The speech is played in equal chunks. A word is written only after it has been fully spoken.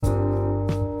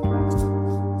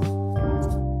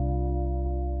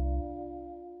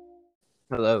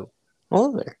Hello.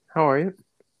 Hello there. How are you?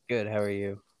 Good. How are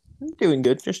you? I'm doing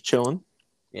good. Just chilling.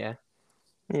 Yeah.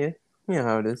 Yeah. Yeah,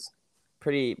 how it is.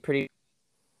 Pretty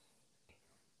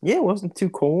Yeah, it wasn't too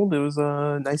cold. It was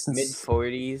nice and mid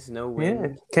 40s, no yeah.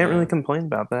 wind. Can't really complain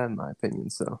about that in my opinion.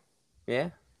 So,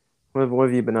 Yeah. what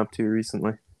have you been up to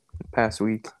recently? Past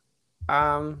week?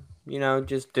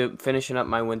 Just finishing up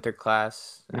my winter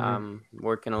class. Mm-hmm.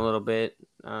 Working a little bit.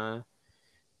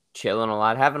 Chilling a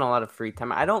lot, having a lot of free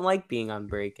time. I don't like being on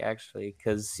break actually,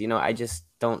 because I just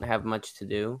don't have much to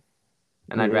do,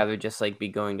 and I'd Yeah. rather just like be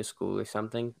going to school or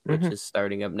something, which Mm-hmm. is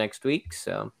starting up next week.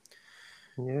 So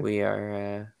Yeah. we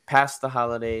are past the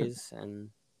holidays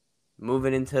and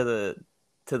moving into the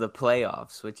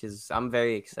playoffs, which is I'm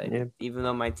very Yeah. excited. Even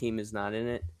though my team is not in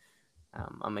it,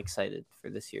 I'm excited for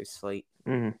this year's slate.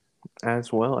 Mm-hmm.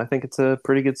 As well, I think it's a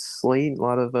pretty good slate. A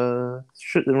lot of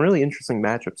really interesting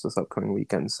matchups this upcoming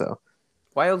weekend. So,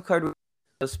 Wildcard was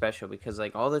so special because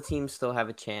like all the teams still have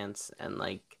a chance, and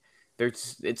like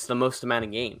it's the most amount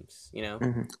of games.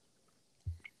 mm-hmm.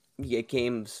 You get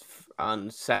games on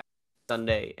Saturday,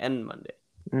 Sunday, and Monday.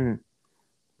 Mm-hmm.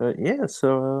 But yeah,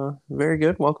 so very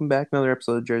good. Welcome back, another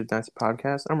episode of Jersey Dynasty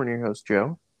Podcast. I'm your host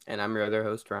Joe. And I'm your other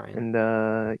host Ryan.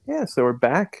 And yeah, so we're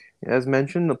back. As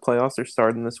mentioned, the playoffs are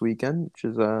starting this weekend, which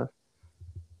is oh,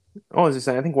 as I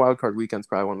say, I think Wild Card weekend's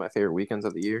probably one of my favorite weekends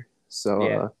of the year. Yeah,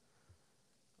 So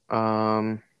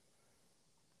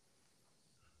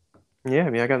yeah, I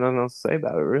mean I got nothing else to say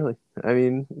about it really. I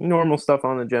mean, normal stuff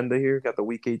on the agenda here. Got the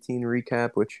week 18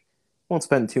 recap, which won't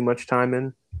spend too much time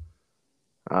in.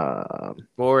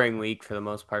 boring week for the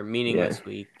most part, Yeah, meaningless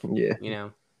week. yeah. You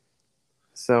know,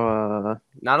 So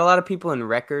not a lot of people in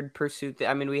record pursuit.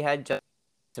 I mean, we had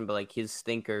but like his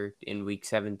stinker in week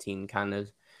 17 kind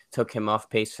of took him off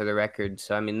pace for the record.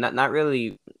 So I mean, not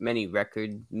really many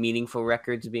meaningful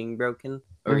records being broken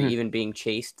or mhm. even being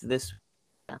chased this.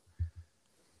 A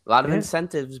lot of Yeah,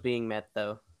 incentives being met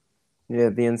though. yeah,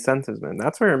 the incentives, man.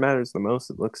 That's where it matters the most.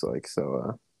 It looks like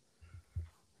so.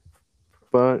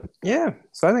 But yeah,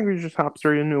 so I think we just hop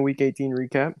straight into a week 18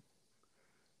 recap.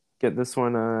 Get this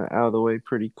one out of the way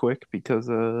pretty quick because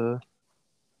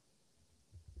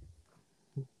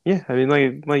yeah, I mean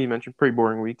like you mentioned, pretty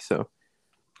boring week. So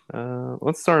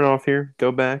let's start off here.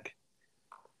 Go back.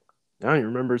 I don't even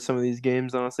remember some of these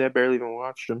games. Honestly, I barely even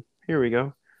watched them. Here we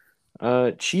go.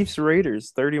 Chiefs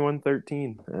Raiders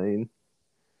 31-13. I mean,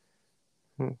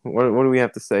 what do we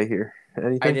have to say here? I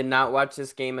Anything? did not watch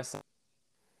this game aside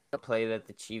the play that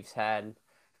the Chiefs had.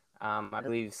 I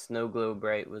believe Snow Globe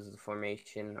right was the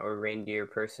formation or reindeer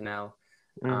personnel.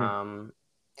 Hmm. Um,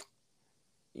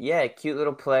 yeah, cute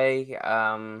little play.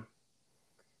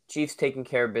 Chiefs taking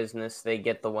care of business. They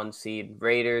get the 1 seed.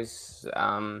 Raiders,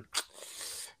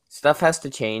 stuff has to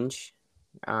change.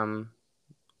 Um,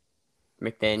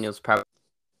 McDaniel's probably.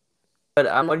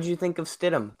 But what did you think of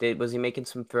Stidham? Was he making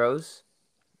some throws?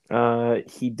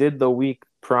 He did the week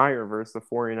prior versus the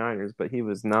 49ers, but he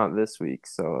was not this week.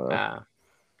 So Uh,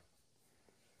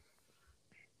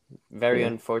 very yeah,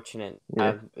 unfortunate.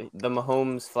 yeah, The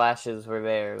Mahomes flashes were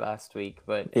there last week,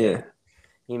 but yeah.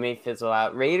 he may fizzle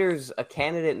out. Raiders a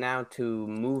candidate now to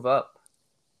move up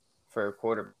for a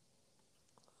quarterback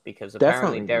because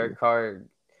apparently Definitely. Derek Carr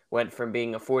went from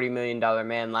being a $40 million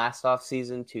man last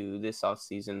offseason to this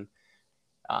offseason.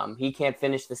 He can't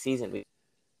finish the season. We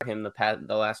him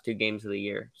the last 2 games of the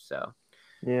year, so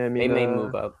Yeah, I they mean, may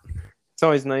move up. it's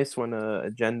always nice when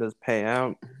agendas pay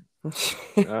out.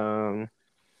 Um,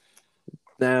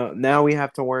 now we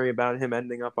have to worry about him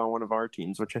ending up on one of our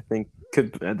teams, which I think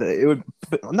it would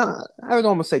not. I would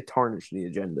almost say tarnish the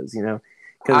agendas, I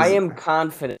because am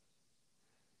confident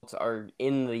are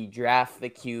in the draft the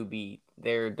QB.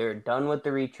 They're done with the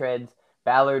retreads.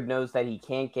 Ballard knows that he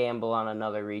can't gamble on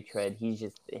another retread.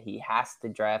 He has to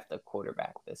draft a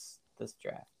quarterback this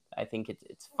draft. I think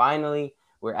it's finally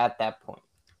we're at that point.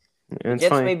 The it's Jets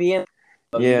funny. may be in,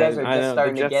 but you Yeah, guys are I just know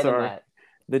starting to get in that.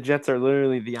 the Jets are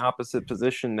literally the opposite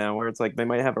position now, where it's like they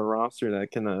might have a roster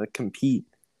that can compete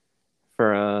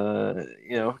for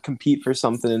compete for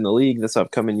something in the league this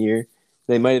upcoming year.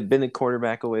 They might have been a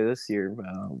quarterback away this year.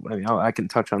 I mean, I can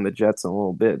touch on the Jets in a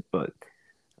little bit, but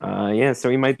yeah, so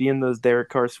he might be in those Derek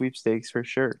Carr sweepstakes for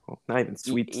sure. Well, not even Yeah,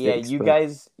 sweepstakes, you but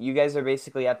guys you guys are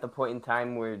basically at the point in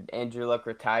time where Andrew Luck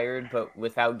retired, but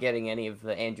without getting any of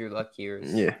the Andrew Luck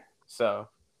years. yeah. So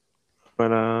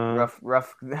But rough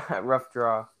rough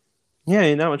draw.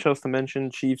 yeah, not much else to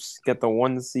mention. Chiefs get the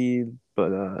 1 seed,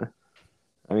 but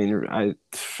I mean, I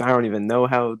don't even know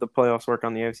how the playoffs work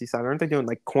on the AFC side. Aren't they doing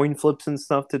like coin flips and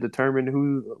stuff to determine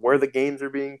where the games are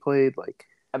being played? Like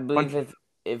I a bunch believe of.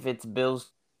 if it's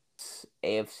Bills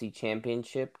AFC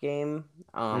Championship game,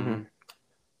 Mhm.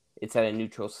 it's at a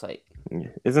neutral site.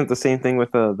 Isn't the same thing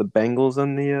with the Bengals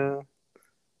and the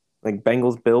like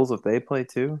Bengals Bills if they play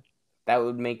too? That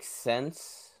would make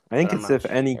sense, I but think I'm it's not if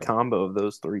any sure. combo of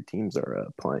those three teams are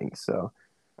playing. So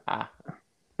Ah,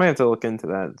 might have to look into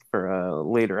that for a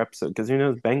later episode because who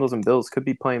knows, Bengals and Bills could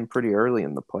be playing pretty early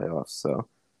in the playoffs. So,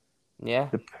 yeah.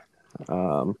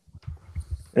 um,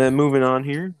 and moving on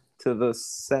here to the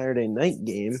Saturday night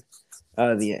game,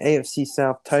 the AFC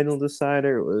South title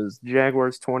decider, it was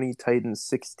Jaguars 20, Titans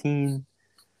 16.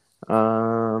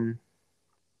 Um,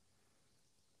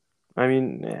 I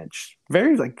mean, it's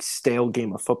very like stale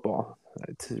game of football,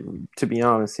 to be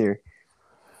honest here.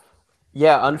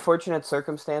 Yeah, unfortunate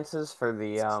circumstances for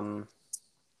the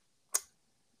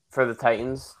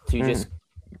Titans to Mm. just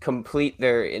complete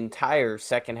their entire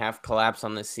second half collapse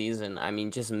on this season. I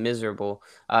mean, just miserable.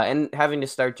 And having to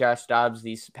start Josh Dobbs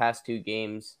these past two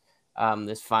games,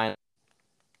 this final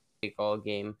all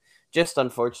game, just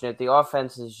unfortunate. The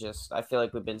offense is just, I feel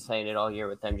like we've been saying it all year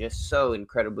with them, just so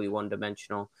incredibly one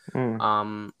dimensional.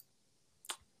 Mm.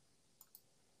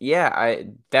 Yeah, I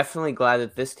definitely glad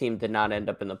that this team did not end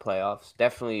up in the playoffs.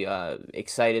 Definitely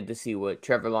excited to see what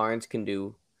Trevor Lawrence can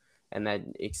do and that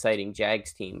exciting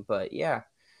Jags team. But yeah,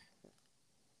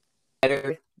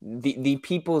 the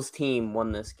people's team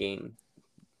won this game.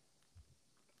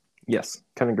 Yes,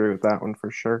 kind of agree with that one for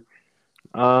sure.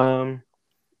 Um,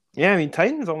 yeah, I mean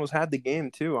Titans almost had the game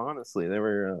too. Honestly, they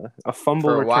were a fumble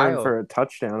For a return while. for a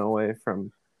touchdown away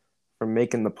from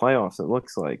making the playoffs. It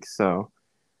looks like so.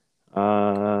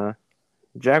 Uh,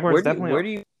 Jaguars definitely. Where do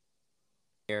you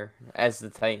here as the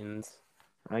Titans?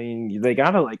 I mean, they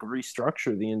gotta like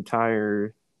restructure the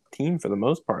entire team for the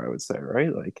most part. I would say,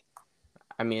 right? Like,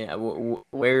 I mean,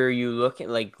 where are you looking?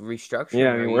 Like yeah,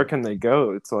 restructuring? I mean, where can they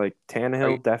go? It's like Are you Tannehill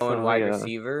going definitely. wide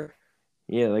receiver?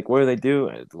 Yeah, like what do they do?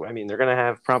 I mean, they're gonna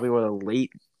have probably what a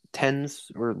late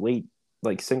tens or late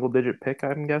like single digit pick.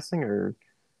 I'm guessing, or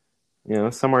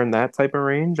somewhere in that type of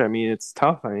range. I mean, it's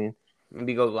tough. I mean,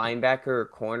 Maybe go linebacker or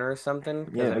corner or something?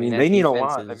 Because yeah, I I mean mean that they need a defense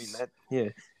lot. I mean is. that, yeah.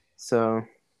 So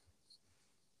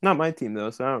not my team though,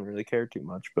 so I don't really care too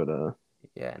much. But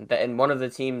Yeah, and one of the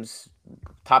teams,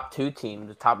 top two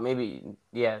teams, top maybe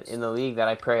in the league that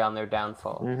I pray on their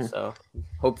downfall. mhm. So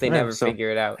hope they Yeah, never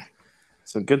figure it out.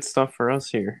 so good stuff for us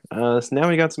here. So now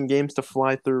we got some games to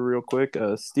fly through real quick.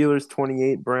 Steelers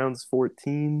 28, Browns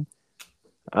 14.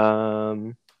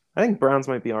 I think Browns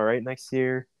might be all right next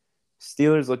year.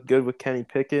 Steelers look good with Kenny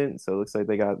Pickett, so it looks like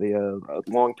they got the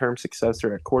long term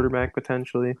successor at quarterback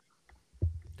potentially.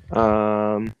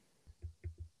 Um,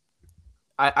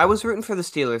 I was rooting for the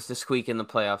Steelers to squeak in the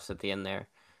playoffs at the end there.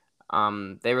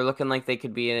 They were looking like they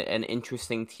could be an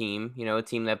interesting team. You know, a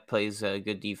team that plays a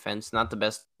good defense, not the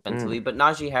best defensively, mm, but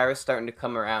Najee Harris starting to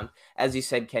come around. As you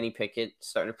said, Kenny Pickett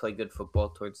starting to play good football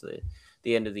towards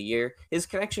the end of the year. His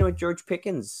connection with George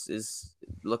Pickens is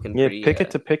looking yeah, pretty. Pickett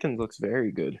to Pickens looks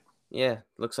very good. Yeah,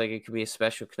 looks like it could be a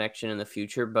special connection in the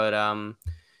future. But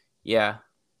yeah.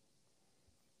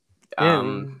 Yeah, I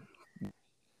Um, mean,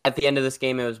 at the end of this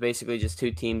game, it was basically just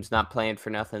two teams not playing for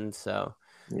nothing. So,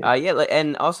 yeah,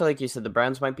 and also like you said, the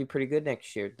Browns might be pretty good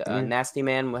next year. yeah, Nasty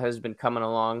Man has been coming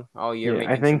along all year, yeah.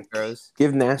 I making some think throws.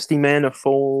 give Nasty Man a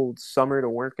full summer to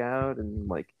work out and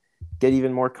like get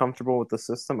even more comfortable with the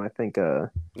system. I think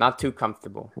Not too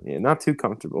comfortable. yeah, not too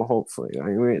comfortable. Hopefully, I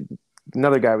mean,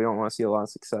 another guy we don't want to see a lot of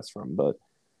success from, but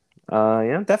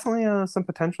yeah, definitely some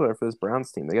potential there for this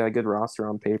Browns team. They got a good roster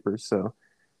on paper, so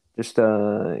just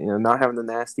not having the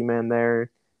nasty man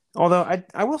there. Although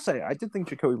I will say I did think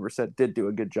Jacoby Brissett did do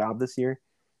a good job this year.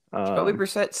 Jacoby Um,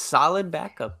 Brissett, solid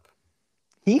backup.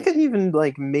 he could even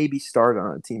like maybe start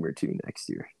on a team or two next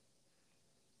year.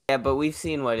 Yeah, but we've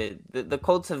seen the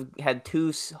Colts have had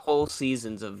two whole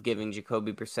seasons of giving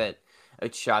Jacoby Brissett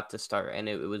a shot to start, and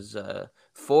it was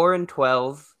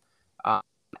 4-12,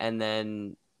 and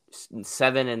then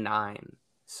 7-9.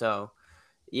 So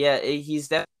yeah, he's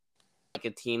definitely like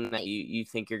a team that you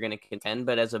think you're going to contend,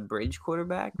 but as a bridge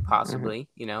quarterback, Mhm. possibly,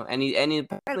 and he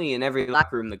apparently in every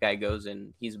locker room the guy goes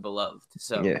in, he's beloved.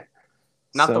 So Yeah.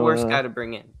 not the So worst guy to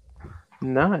bring in.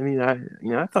 no, I mean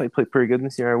I thought he played pretty good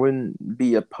this year. I wouldn't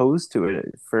be opposed to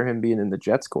it for him being in the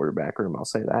Jets quarterback room. I'll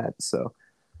say that. So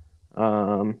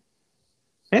um,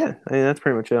 yeah, I mean that's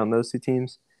pretty much it on those two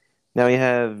teams. Now we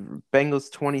have Bengals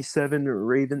 27,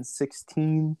 Ravens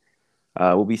 16.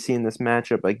 We'll be seeing this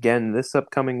matchup again this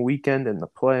upcoming weekend in the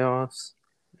playoffs.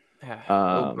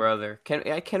 Oh Um, brother,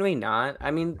 can we not?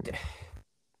 I mean,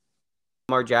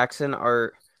 Lamar Jackson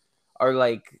are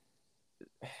like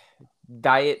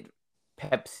diet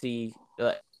Pepsi,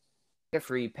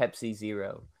 free Pepsi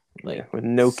Zero. Yeah, Like with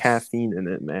no caffeine in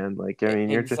it, man. Like, I mean,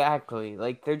 you're just. exactly.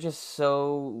 Like they're just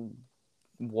so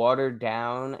watered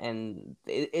down, and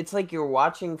it's like you're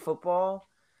watching football,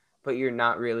 but you're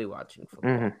not really watching Mhm.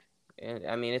 football.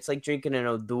 I mean, it's like drinking an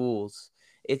O'Doul's.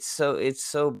 It's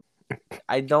so.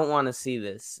 I don't want to see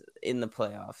this in the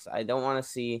playoffs. I don't want to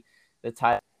see the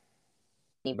Ty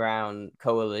Brown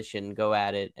coalition go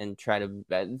at it and try to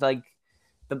like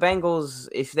the Bengals.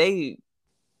 If they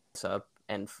mess up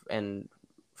and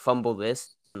fumble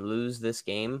this and lose this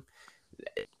game,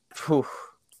 whew,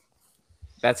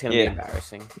 that's gonna be Yeah,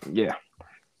 embarrassing. yeah.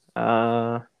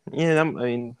 Uh, yeah. I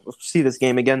mean, we'll see this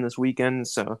game again this weekend,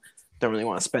 so don't really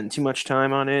want to spend too much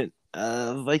time on it.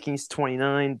 Vikings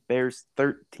 29, Bears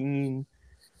 13.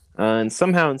 And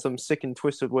somehow, in some sick and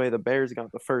twisted way, the Bears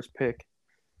got the first pick.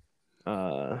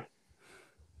 Uh,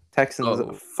 Texans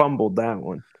Oh, fumbled that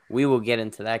one. we will get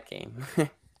into that game.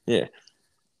 Yeah.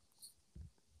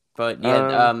 But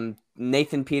yeah, Um.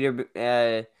 Nathan Peter,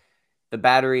 the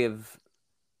battery of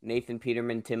Nathan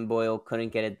Peterman, Tim Boyle couldn't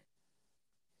get it.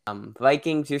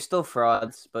 Vikings, you're still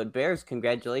frauds, but Bears,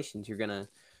 congratulations, you're gonna,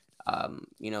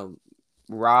 you know,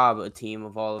 rob a team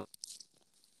of all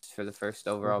for the first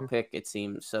overall Mhm. pick. It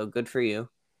seems so good for you.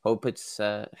 Hope it's.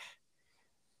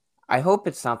 I hope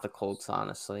it's not the Colts,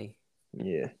 honestly.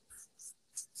 Yeah.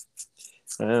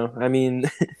 I mean,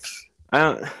 I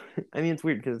don't. I mean, it's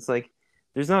weird because it's like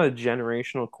there's not a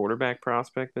generational quarterback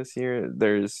prospect this year.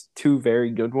 There's two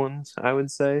very good ones, I would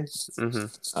say,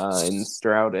 Mm-hmm. in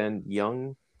Stroud and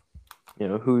Young. You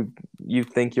know who you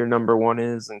think your number one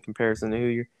is in comparison to who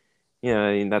you're. Yeah,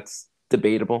 I mean that's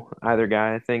debatable. Either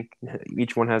guy, I think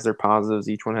each one has their positives,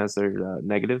 each one has their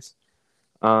negatives.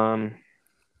 Um,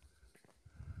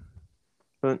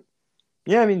 but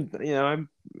yeah, I mean, I'm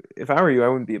if I were you, I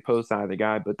wouldn't be opposed to either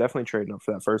guy, but definitely trading up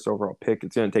for that first overall pick.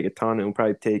 It's going to take a ton. It'll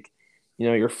probably take,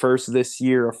 your first this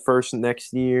year, a first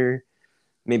next year,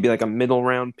 maybe like a middle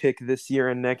round pick this year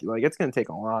and next. Like it's going to take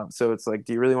a lot. So it's like,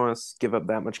 do you really want to give up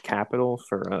that much capital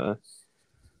for a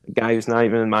guy who's not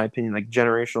even, in my opinion, like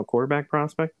generational quarterback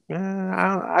prospect?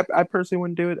 I personally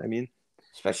wouldn't do it. I mean,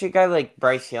 Especially a guy like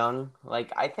Bryce Young.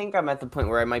 Like I think I'm at the point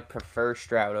where I might prefer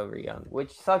Stroud over Young,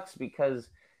 which sucks because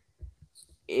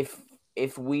if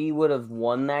if we would have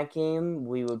won that game,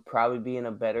 we would probably be in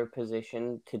a better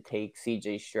position to take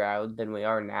CJ Stroud than we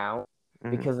are now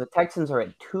mhm, because the Texans are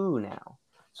at 2 now.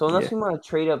 So unless yeah, we want to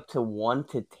trade up to 1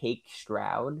 to take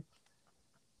Stroud,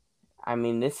 I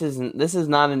mean this is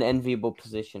not an enviable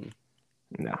position,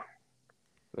 no,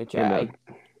 which and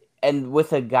and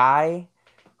with a guy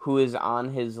who is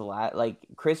on his like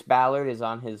Chris Ballard is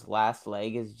on his last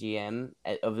leg as GM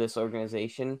of this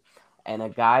organization, and a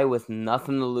guy with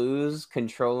nothing to lose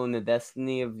controlling the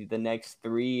destiny of the next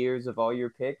 3 years of all your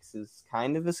picks is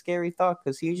kind of a scary thought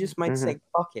because he just might mhm, say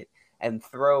fuck it and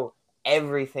throw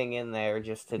everything in there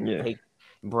just to yeah, take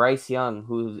Bryce Young,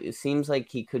 who it seems like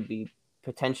he could be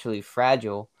potentially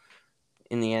fragile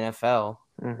in the NFL.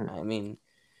 mhm, I mean,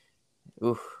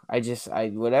 oof, I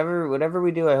whatever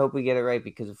we do, I hope we get it right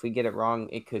because if we get it wrong,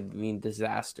 it could mean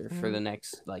disaster for the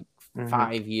next like mhm.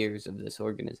 5 years of this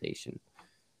organization.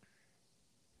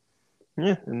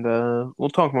 Yeah, and we'll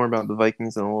talk more about the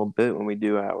Vikings in a little bit when we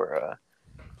do our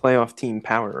playoff team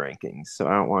power rankings. So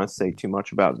I don't want to say too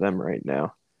much about them right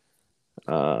now.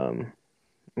 Um,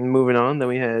 moving on, then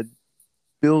we had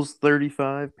Bills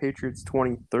 35, Patriots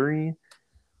 23.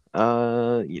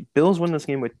 Bills win this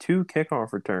game with two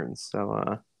kickoff returns,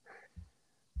 so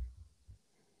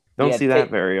don't Yeah, see that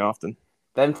very often.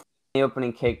 them the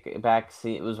opening kick back.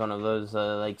 See, it was one of those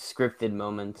like scripted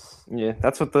moments. Yeah,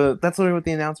 that's literally what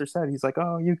the announcer said. He's like,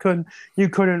 "Oh, you couldn't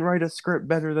write a script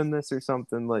better than this or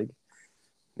something." Like,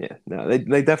 yeah, no,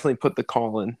 they definitely put the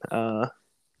call in.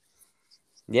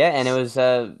 Yeah, and it was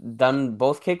done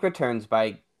both kick returns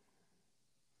by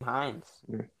Hines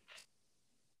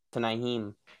to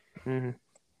Naheem Mhm.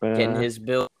 But getting his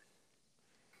bill.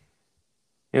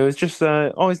 it was just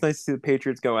always nice to see the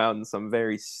Patriots go out in some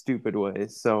very stupid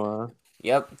ways. So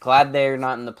Yep, glad they're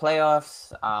not in the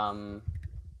playoffs.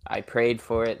 I prayed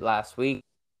for it last week.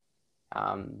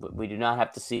 But we do not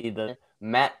have to see the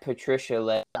Matt Patricia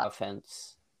led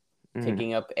offense mhm.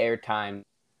 taking up airtime,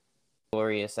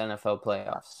 glorious NFL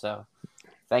playoffs. So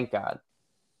thank God.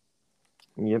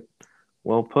 Yep,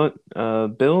 well put.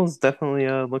 Bills definitely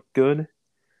look good.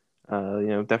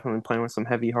 Definitely playing with some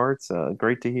heavy hearts.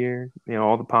 Great to hear.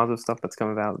 All the positive stuff that's come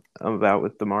about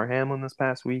with Damar Hamlin this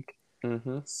past week.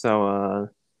 Mm-hmm. So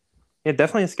yeah,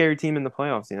 definitely a scary team in the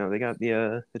playoffs. They got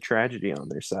the tragedy on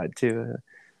their side too.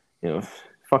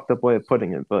 Fucked up way of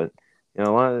putting it, but a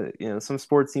lot of some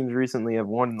sports teams recently have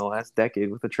won in the last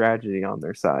decade with a tragedy on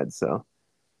their side. So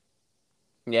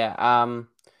Yeah.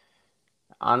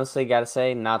 Honestly, gotta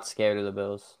say, not scared of the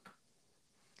Bills.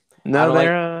 I No, don't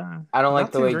they're like. I don't like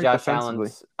not the too way great Josh defensively.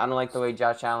 Allen's. I don't like the way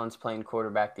Josh Allen's playing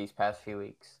quarterback these past few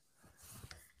weeks.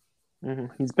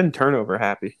 He's been turnover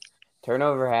happy.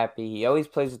 Turnover happy. He always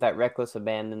plays with that reckless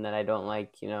abandon that I don't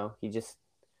like. He just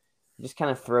kind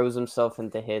of throws himself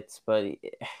into hits, but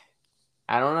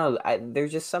I don't know.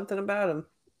 There's just something about him.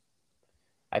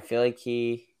 I feel like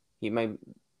he might.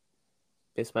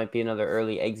 This might be another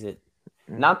early exit.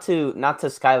 Mhm. Not to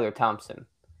Skylar Thompson,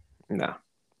 No,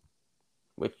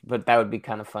 but that would be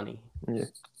kind of funny. yeah,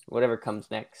 Whatever comes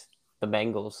next, the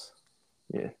Bengals.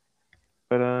 yeah.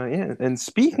 But yeah. And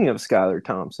speaking of Skylar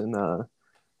Thompson,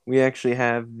 we actually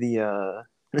have the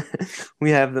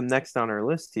we have them next on our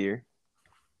list here.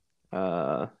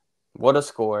 Uh, What a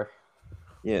score!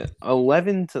 yeah,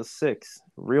 11-6,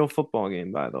 real football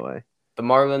game, by the way. The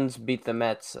Marlins beat the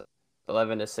Mets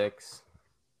 11-6.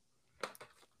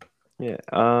 Yeah.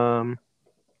 I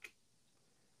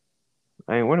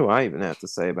mean, what do I even have to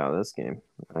say about this game?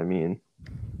 I mean,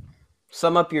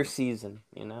 Sum up your season.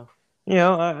 You know,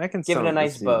 I can give it sum a up this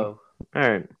nice season. bow. All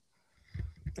right.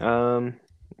 Um,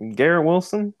 Garrett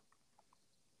Wilson,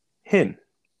 him.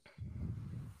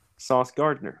 Sauce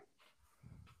Gardner,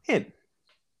 him.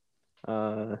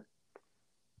 Uh,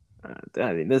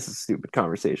 I mean, this is a stupid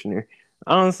conversation here.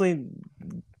 Honestly,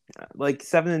 like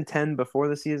 7-10 before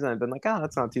the season, I've been like,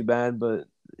 that's not too bad. But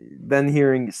then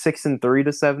hearing 6-3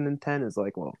 to 7-10 is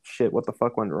like, well, shit, what the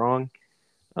fuck went wrong?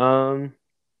 Um,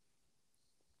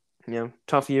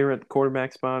 tough year at the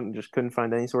quarterback spot and just couldn't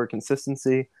find any sort of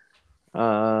consistency.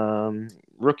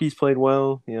 Rookies played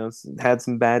well, had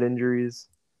some bad injuries.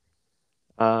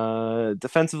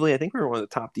 Defensively, I think we were one of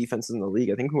the top defenses in the league.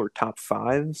 I think we were top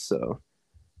five, so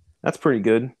that's pretty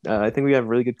good. I think we have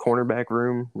really good cornerback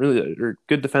room, really or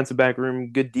good defensive back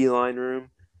room, good D line room,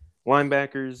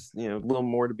 linebackers. A little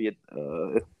more to be.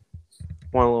 Want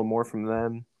a little more from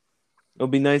them. It'll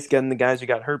be nice getting the guys who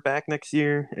got hurt back next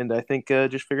year, and I think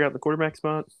just figure out the quarterback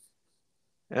spot,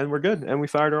 and we're good. And we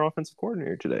fired our offensive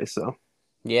coordinator today, so.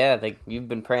 Yeah, like you've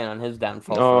been preying on his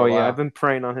downfall for Oh a yeah, I've while. been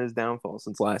preying on his downfall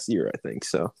since last year, I think.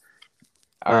 So,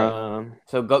 All right. um,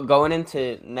 So going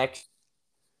into next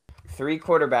three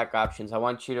quarterback options, I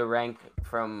want you to rank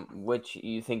from which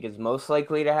you think is most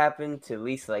likely to happen to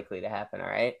least likely to happen. All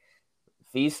right.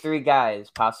 These three guys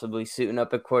possibly suiting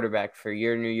up at quarterback for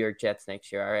your New York Jets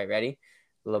next year. All right, ready?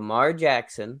 Lamar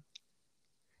Jackson,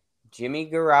 Jimmy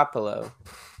Garoppolo,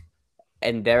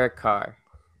 and Derek Carr.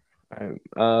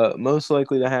 most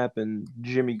likely to happen,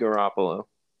 Jimmy Garoppolo.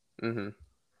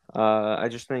 Mm-hmm. I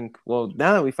just think, well,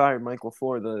 now that we fired Mike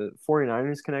LaFleur, the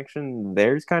 49ers connection,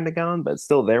 there's kind of gone, but it's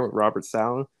still there with Robert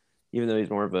Saleh, even though he's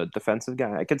more of a defensive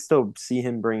guy. I could still see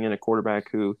him bring in a quarterback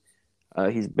who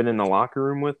he's been in the locker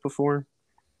room with before.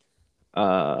 What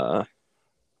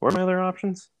are my other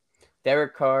options?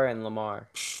 Derek Carr and Lamar.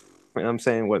 I'm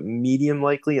saying what medium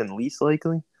likely and least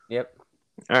likely. Yep.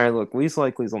 All right, look, least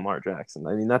likely is Lamar Jackson.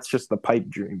 I mean, that's just the pipe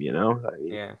dream, I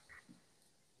mean,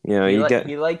 Yeah. you get,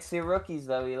 He likes the rookies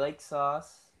though. He likes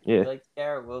Sauce. He yeah, likes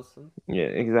Garrett Wilson. yeah,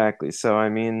 exactly. So I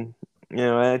mean,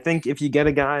 I think if you get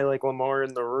a guy like Lamar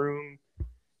in the room,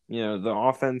 the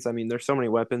offense. I mean, there's so many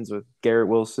weapons with Garrett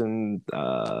Wilson,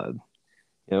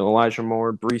 Elijah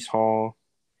Moore, Brees Hall,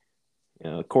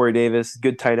 Corey Davis,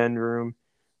 good tight end room.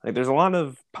 Like, there's a lot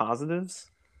of positives.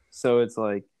 So it's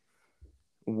like,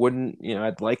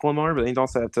 I'd like Lamar, but I think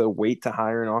also have to wait to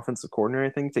hire an offensive coordinator, I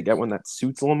think, to get one that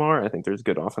suits Lamar. I think there's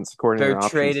good offensive They're coordinator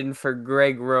options. trading for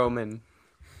Greg Roman.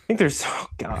 I think there's, oh,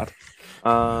 God.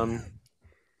 Um,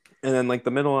 and then, like,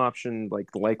 the middle option,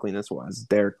 like, the likeliness was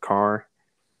Derek Carr.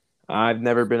 I've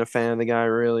never been a fan of the guy,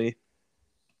 really.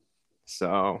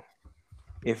 So,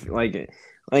 if,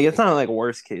 it's not like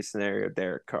worst case scenario,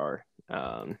 Derek Carr.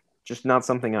 Just not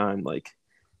something I'm, like,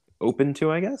 open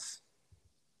to, I guess.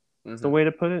 That's the Mm-hmm. way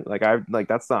to put it.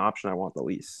 That's the option I want the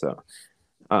least. So,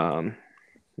 um,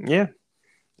 yeah.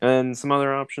 And some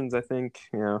other options, I think,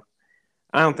 I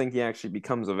don't think he actually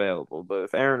becomes available, but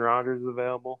if Aaron Rodgers is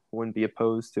available, wouldn't be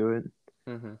opposed to it.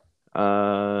 Mm-hmm.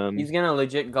 Um, He's gonna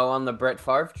legit go on the Brett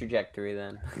Favre trajectory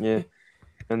then. yeah.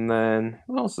 And then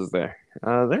who else is there?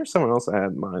 There's someone else I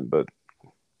had in mind, but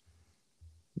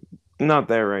not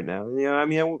there right now. I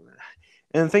mean,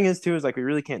 and the thing is too is like we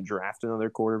really can't draft another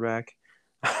quarterback.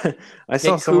 I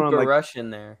saw Get someone on Cooper like Rush in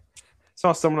there.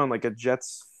 a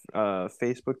Jets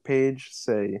Facebook page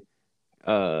say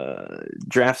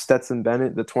draft Stetson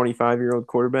Bennett, the 25-year-old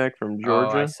quarterback from Oh, I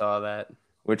Georgia, saw that.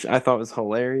 which I thought was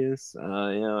hilarious.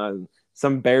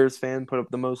 Some Bears fan put up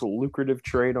the most lucrative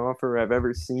trade offer I've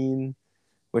ever seen,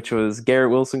 which was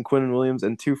Garrett Wilson, Quinnen Williams,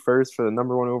 and 2 firsts for the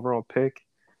number 1 overall pick.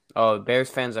 Oh, Bears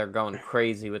fans are going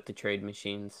crazy with the trade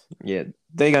machines. Yeah,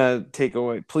 they gotta take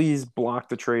away. Please block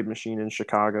the trade machine in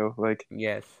Chicago. Like,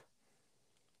 Yes.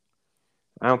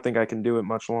 I don't think I can do it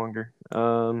much longer.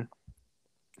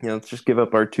 Let's just give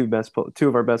up our two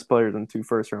of our best players and two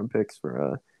first round picks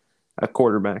for a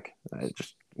quarterback.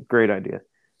 Just great idea.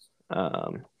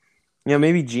 Um,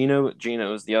 maybe Gino.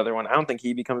 Gino is the other one. I don't think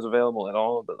he becomes available at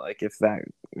all, but like if that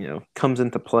comes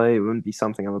into play, it wouldn't be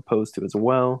something I'm opposed to as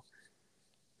well.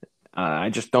 I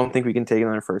just don't think we can take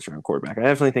another first round quarterback. I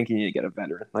definitely think you need to get a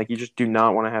veteran. Like you just do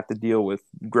not want to have to deal with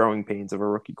growing pains of a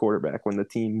rookie quarterback when the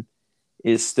team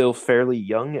is still fairly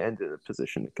young and in a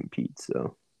position to compete.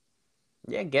 So,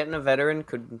 Yeah, getting a veteran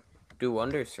could do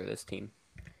wonders for this team.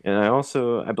 and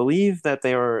I believe that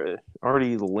they are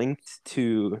already linked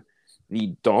to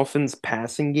the Dolphins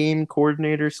passing game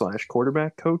coordinator slash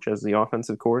quarterback coach as the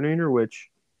offensive coordinator,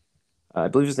 which I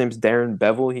believe his name's Darren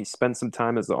Bevel. He spent some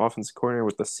time as the offensive coordinator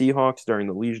with the Seahawks during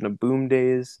the Legion of Boom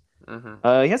days.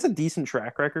 Mm-hmm. He has a decent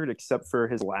track record, except for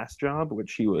his last job,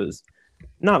 which he was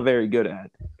not very good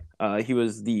at. He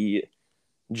was the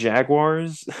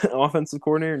Jaguars offensive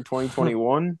coordinator in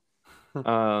 2021.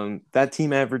 That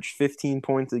team averaged 15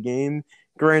 points a game.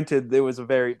 Granted, it was a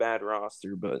very bad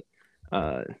roster, but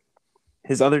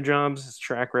his other jobs, his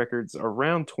track records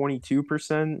around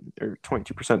 22% or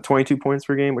 22%, 22 points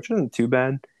per game, which isn't too bad.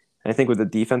 And I think with the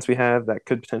defense we have, that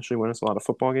could potentially win us a lot of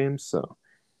football games. So,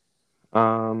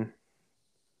 um,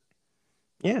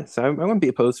 yeah, so I wouldn't be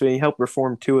opposed to it. He helped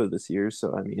reform Tua this year,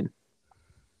 so I mean,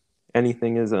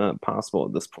 anything is possible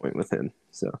at this point with him.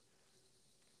 So,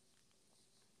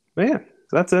 but yeah,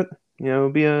 so that's it. It'll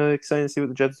be exciting to see what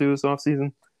the Jets do this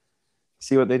offseason.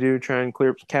 See what they do, try and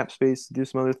clear up cap space, do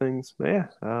some other things. But yeah,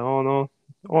 all in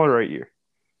all right year.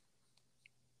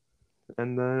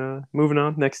 And moving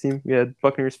on, next team, we had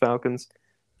Buccaneers Falcons.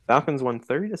 Falcons won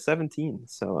 30-17,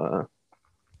 so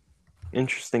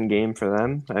interesting game for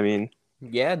them. I mean,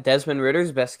 Yeah, Desmond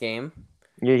Ritter's best game.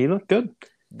 yeah, he looked good.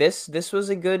 This was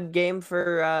a good game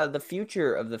for the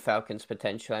future of the Falcons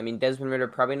potential. I mean, Desmond Ritter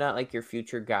probably not like your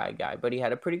future guy, but he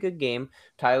had a pretty good game.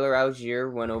 Tyler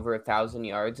Algier went over 1,000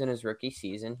 yards in his rookie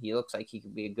season. He looks like he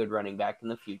could be a good running back in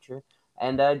the future.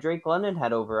 And Drake London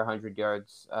had over 100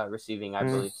 yards receiving, I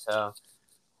believe. So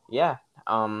yeah,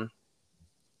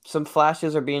 some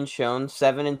flashes are being shown.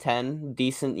 7-10,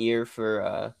 decent year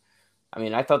for. I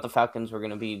mean, I thought the Falcons were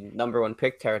going to be number one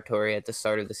pick territory at the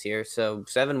start of this year. So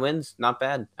 7 wins, not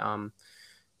bad.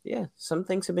 Yeah, some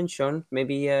things have been shown.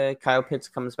 Maybe Kyle Pitts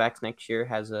comes back next year,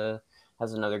 has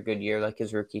another good year like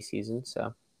his rookie season.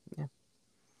 So yeah,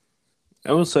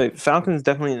 I will say Falcons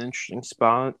definitely an interesting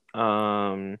spot.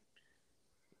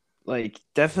 Like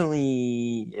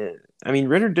definitely, I mean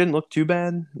Ritter didn't look too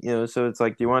bad, So it's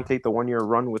like, do you want to take the 1 year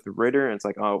run with Ritter? And it's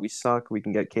like, oh, we suck. We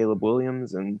can get Caleb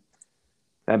Williams, and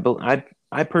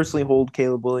I personally hold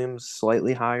Caleb Williams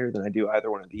slightly higher than I do either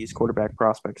one of these quarterback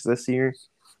prospects this year.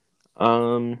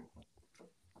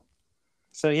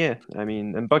 So yeah, I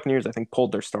mean, and Buccaneers I think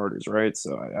pulled their starters, right?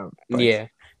 So I like yeah.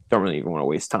 don't really even want to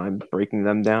waste time breaking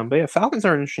them down. But yeah, Falcons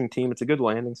are an interesting team. It's a good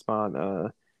landing spot. I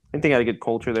think they got a good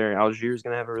culture there. Algier's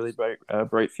gonna have a really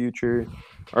bright future.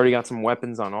 Already got some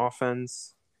weapons on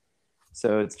offense.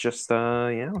 So it's just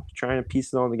trying to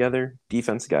piece it all together.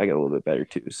 Defense got to get a little bit better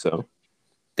too. So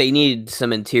They need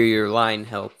some interior line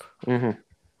help. mm-hmm.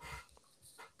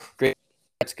 Great,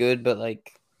 that's good, but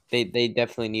like they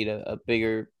definitely need a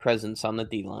bigger presence on the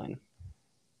D line.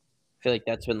 I feel like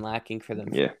that's been lacking for them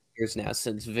for Yeah. years now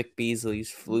since Vic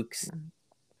Beasley's flukes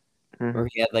Mm-hmm. where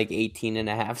he had like 18 and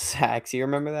a half sacks. You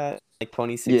remember that? Like Yeah,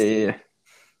 2016. yeah,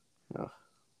 Oh.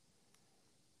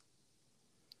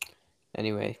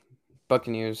 Anyway,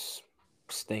 Buccaneers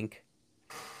stink.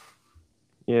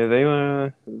 yeah.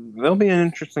 They'll be an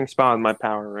interesting spot in my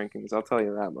power rankings. I'll tell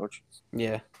you that much.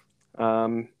 Yeah.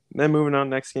 Then moving on,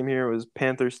 next game here was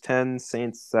Panthers 10,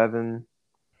 Saints 7.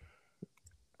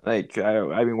 Like,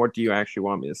 I mean, what do you actually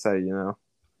want me to say?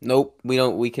 Nope, we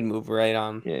don't. We can move right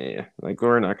on. Yeah. Like,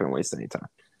 we're not going to waste any time.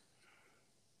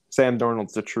 Sam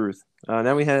Darnold's the truth.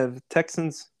 Now we have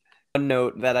Texans. One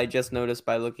note that I just noticed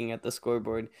by looking at the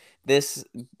scoreboard: this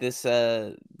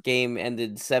game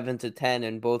ended 7-10,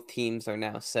 and both teams are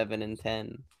now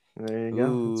 7-10. There you go.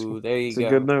 Ooh, there you It's a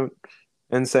good go. note.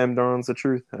 And Sam Darnold's the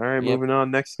truth. All right, Yep. moving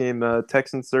on. Next game,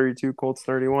 Texans 32, Colts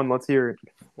 31. Let's hear it.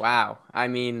 Wow. I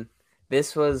mean,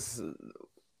 this was.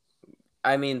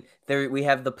 I mean, there we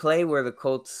have the play where the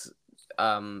Colts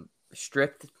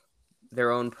stripped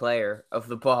their own player of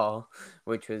the ball,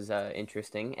 which was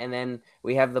interesting. And then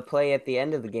we have the play at the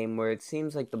end of the game where it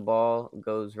seems like the ball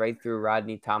goes right through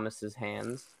Rodney Thomas's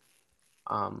hands.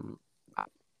 Um,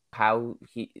 how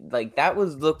he that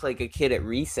looked like a kid at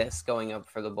recess going up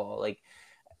for the ball. Like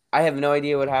I have no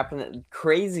idea what happened.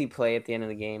 Crazy play at the end of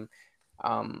the game.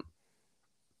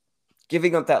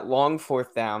 Giving up that long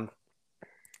fourth down.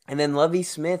 And then Lovie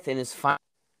Smith in his final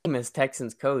game as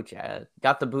Texans coach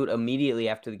got the boot immediately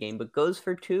after the game, but goes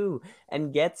for 2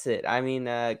 and gets it. I mean,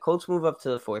 Colts move up to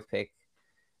the 4th pick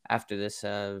after this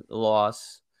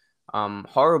loss.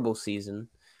 Horrible season.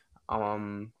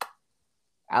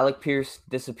 Alec Pierce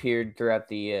disappeared throughout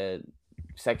the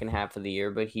second half of the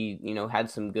year, but he, had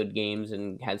some good games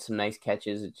and had some nice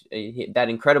catches. That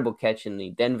incredible catch in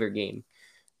the Denver game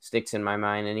sticks in my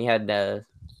mind, and he had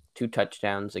 2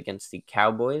 touchdowns against the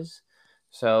Cowboys.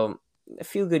 So a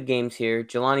few good games here.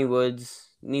 Jelani Woods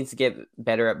needs to get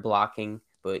better at blocking,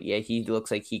 but yeah, he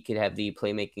looks like he could have the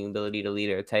playmaking ability to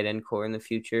lead our tight end core in the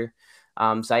future.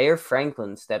 Zaire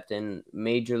Franklin stepped in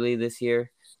majorly this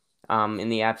year in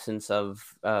the absence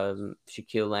of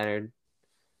Shaquille Leonard.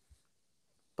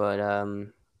 But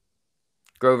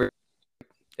Grover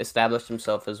established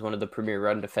himself as one of the premier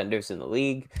run defenders in the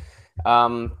league.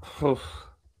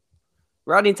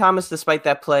 Rodney Thomas, despite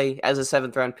that play, as a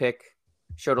 7th-round pick,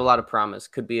 showed a lot of promise.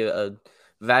 Could be a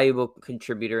valuable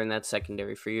contributor in that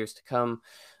secondary for years to come.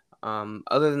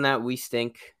 Other than that, we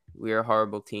stink. We are a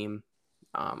horrible team.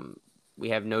 We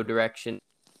have no direction.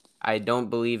 I don't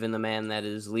believe in the man that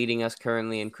is leading us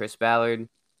currently in Chris Ballard.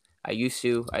 I used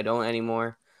to. I don't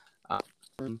anymore.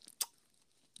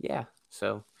 Yeah,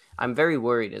 so I'm very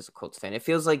worried as a Colts fan. It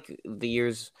feels like the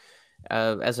years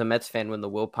as a Mets fan when the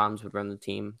Wilpons would run the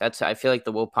team. I feel like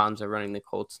the Wilpons are running the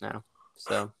Colts now.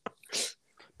 So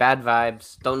bad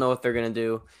vibes. Don't know what they're going to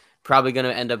do. Probably going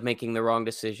to end up making the wrong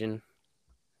decision.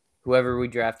 Whoever we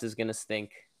draft is going to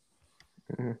stink.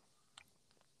 Mm-hmm.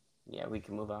 Yeah, we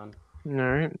can move on. All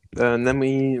right. And then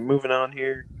moving on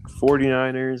here.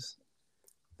 49ers,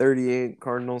 38.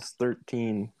 Cardinals,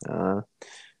 13.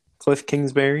 Cliff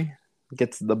Kingsbury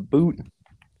gets the boot.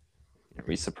 Are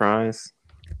we surprised?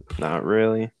 Not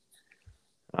really.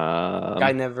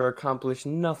 Guy never accomplished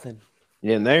nothing.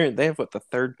 Yeah, and they have the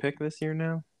 3rd pick this year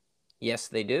now? Yes,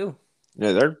 they do.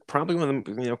 Yeah, they're probably one of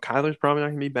them. Kyler's probably not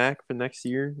going to be back for next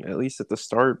year, at least at the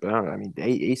start. But I mean,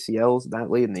 ACLs that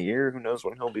late in the year. Who knows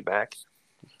when he'll be back?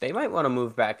 They might want to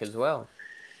move back as well,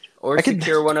 or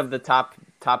secure one of the top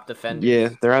defenders. Yeah,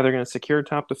 they're either going to secure a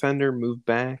top defender, move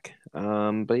back.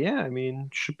 But yeah, I mean,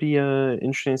 should be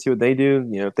interesting to see what they do.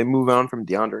 If they move on from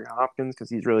DeAndre Hopkins because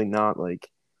he's really not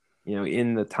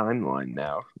in the timeline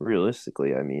now.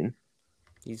 Realistically, I mean,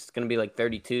 he's going to be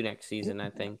 32 next season, I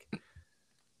think.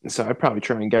 So I'd probably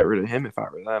try and get rid of him if I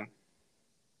were them.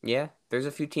 Yeah, there's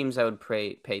a few teams that would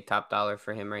pay top dollar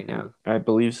for him right now. I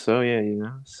believe so, yeah,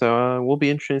 So we'll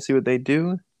be interested to see what they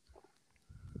do.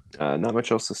 Not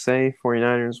much else to say.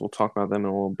 49ers, we'll talk about them in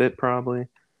a little bit probably.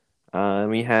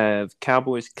 We have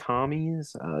Cowboys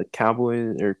commies.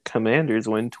 Commanders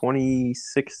win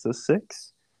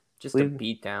 26-6. Just a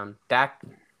beatdown. Dak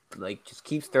just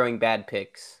keeps throwing bad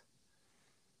picks.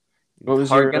 It's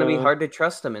going to be hard to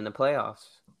trust him in the playoffs.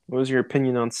 What was your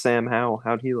opinion on Sam Howell?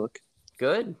 How'd he look?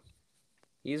 Good.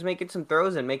 He's making some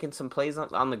throws and making some plays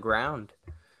on the ground.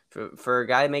 For a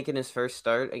guy making his first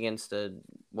start against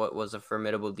what was a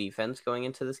formidable defense going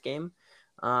into this game,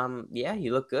 yeah,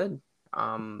 he looked good.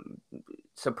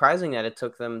 Surprising that it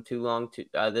took them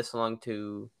this long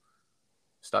to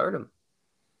start him.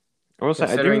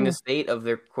 Considering the state of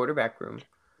their quarterback room.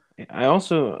 I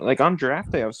also on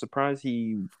draft day. I was surprised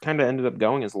he kind of ended up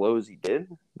going as low as he did.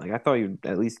 I thought he'd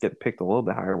at least get picked a little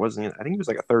bit higher. Wasn't he? I think he was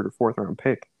a 3rd or 4th round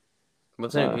pick.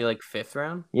 Wasn't it 5th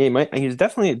round? Yeah, he was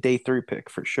definitely a day 3 pick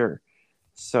for sure.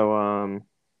 So,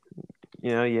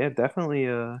 yeah, definitely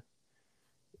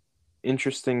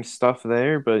interesting stuff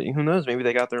there. But who knows? Maybe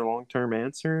they got their long-term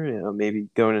answer. Maybe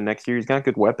going into next year, he's got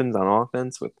good weapons on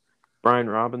offense with Brian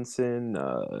Robinson,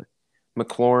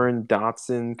 McLaurin,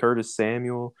 Dotson, Curtis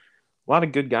Samuel. A lot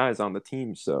of good guys on the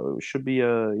team, so it should be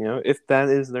if that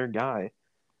is their guy,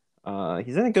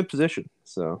 he's in a good position.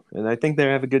 So, and I think they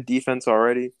have a good defense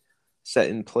already set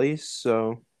in place.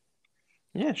 So,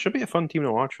 yeah, it should be a fun team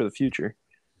to watch for the future.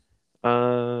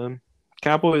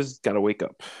 Cowboys got to wake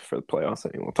up for the playoffs. I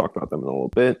mean, we'll talk about them in a little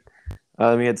bit.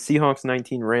 We had Seahawks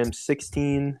 19, Rams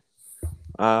 16.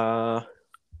 I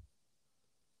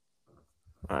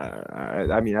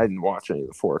mean, I didn't watch any of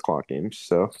the 4:00 games,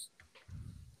 so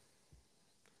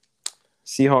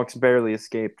Seahawks barely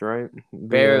escaped, right?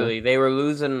 Barely. They were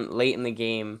losing late in the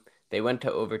game. They went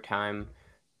to overtime.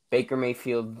 Baker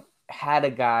Mayfield had a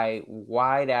guy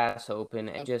wide ass open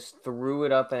and just threw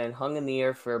it up and it hung in the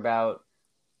air for about,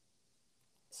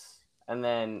 and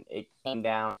then it came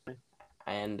down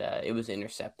and it was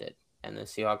intercepted. and the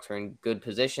Seahawks were in good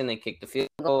position. They kicked the field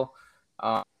goal.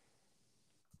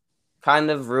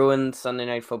 Kind of ruined Sunday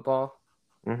Night Football.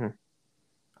 Mm-hmm.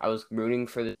 I was rooting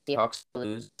for the Seahawks to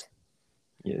lose.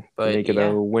 Yeah, But make it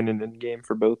a winning end game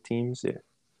for both teams.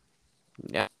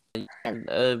 Yeah.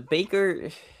 Baker,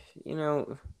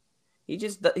 he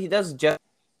does just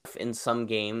in some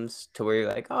games to where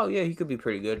you're like, oh yeah, he could be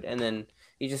pretty good, and then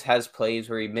he just has plays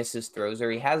where he misses throws or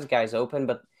he has guys open,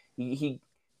 but he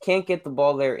can't get the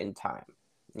ball there in time.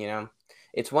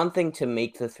 It's one thing to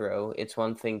make the throw, it's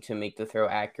one thing to make the throw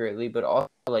accurately, but also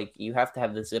like you have to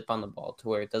have the zip on the ball to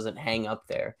where it doesn't hang up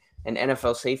there. And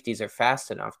NFL safeties are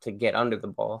fast enough to get under the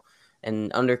ball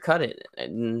and undercut it,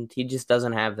 and he just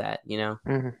doesn't have that.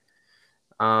 Mm-hmm.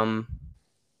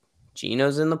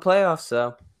 Gino's in the playoffs,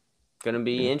 so gonna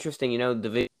be interesting.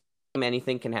 Division,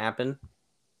 anything can happen.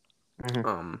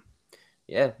 Mm-hmm.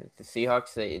 The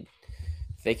Seahawks,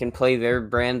 they can play their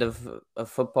brand of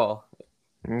football.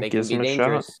 They can Gives be them a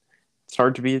dangerous. shot. It's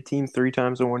hard to beat a team 3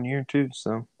 times in 1 year too.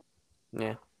 So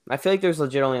yeah, I feel like there's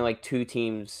legit only like 3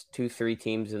 teams in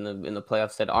the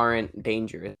playoffs that aren't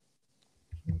dangerous.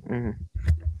 Mm-hmm.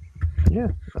 Yeah.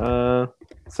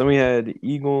 So we had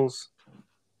Eagles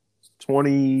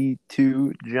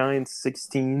 22, Giants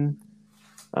 16.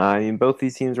 Both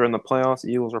these teams were in the playoffs.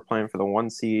 Eagles were playing for the 1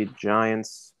 seed.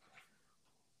 Giants,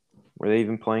 were they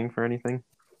even playing for anything?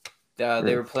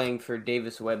 They were playing for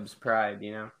Davis Webb's pride.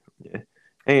 Yeah.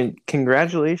 And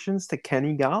congratulations to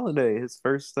Kenny Golladay, his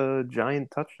first Giant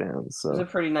touchdown. So it was a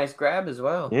pretty nice grab as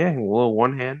well. Yeah, a little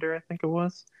one-hander, I think it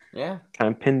was. Yeah.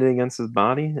 Kind of pinned it against his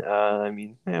body.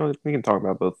 We can talk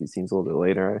about both these teams a little bit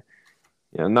later.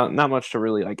 Not much to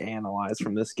really like analyze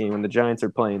from this game. When the Giants are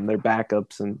playing their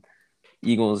backups and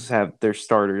Eagles have their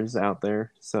starters out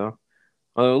there, so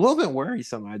a little bit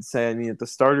worrisome, I'd say. The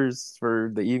starters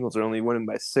for the Eagles are only winning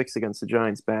by 6 against the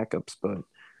Giants' backups, but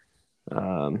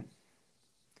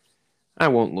I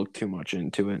won't look too much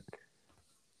into it.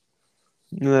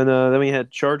 And then we had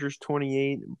Chargers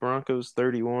 28, Broncos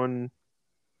 31.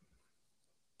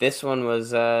 This one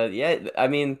was,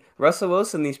 Russell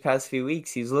Wilson these past few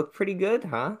weeks, he's looked pretty good,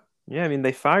 huh? Yeah,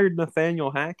 they fired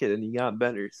Nathaniel Hackett and he got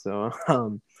better. So,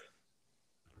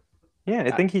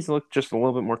 I think he's looked just a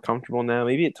little bit more comfortable now.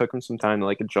 Maybe it took him some time to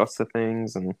like adjust to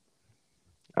things, and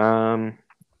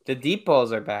the deep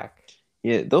balls are back.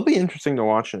 Yeah, they'll be interesting to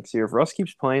watch next year. If Russ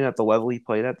keeps playing at the level he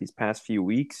played at these past few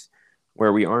weeks,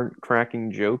 where we aren't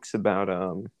cracking jokes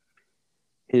about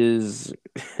his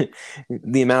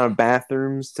the amount of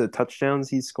bathrooms to touchdowns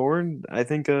he's scored, I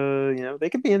think they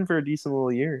could be in for a decent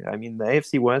little year. The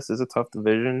AFC West is a tough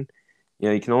division.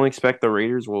 You can only expect the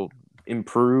Raiders will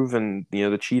improve, and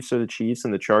the Chiefs are the Chiefs,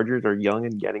 and the Chargers are young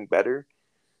and getting better.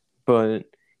 But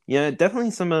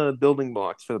definitely some building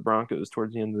blocks for the Broncos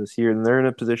towards the end of this year, and they're in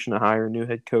a position to hire a new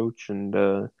head coach and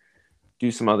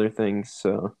do some other things.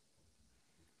 So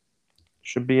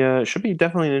should be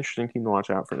definitely an interesting team to watch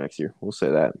out for next year. We'll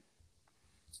say that.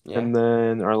 Yeah. And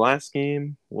then our last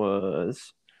game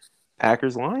was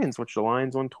Packers-Lions, which the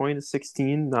Lions won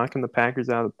 20-16, knocking the Packers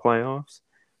out of the playoffs.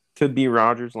 Could be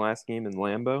Rodgers' last game in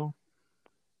Lambeau.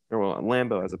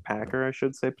 Lambeau as a Packer, I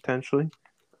should say, potentially.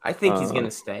 I think he's going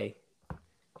to stay.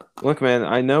 Look, man,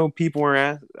 I know people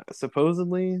were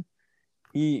supposedly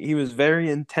he was very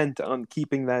intent on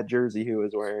keeping that jersey he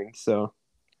was wearing, so.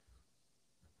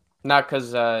 Not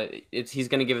because he's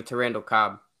going to give it to Randall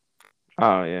Cobb.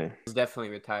 Oh, yeah. He's definitely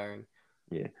retiring.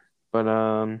 Yeah. But,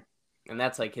 and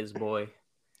that's like his boy.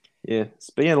 Yeah.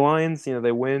 But, the Lions,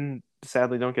 they win.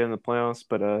 Sadly, don't get in the playoffs,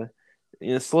 but,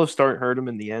 slow start hurt them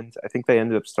in the end. I think they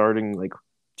ended up starting like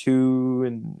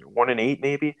 1-8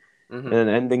 maybe, and then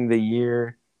ending the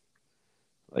year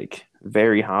like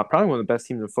very hot. Probably one of the best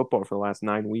teams in football for the last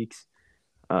 9 weeks.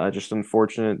 Just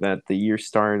unfortunate that the year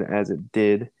started as it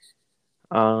did.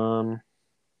 We'll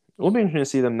be interested to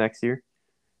see them next year.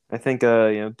 I think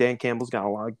Dan Campbell's got a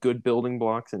lot of good building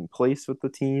blocks in place with the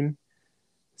team,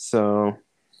 so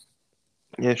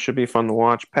it should be fun to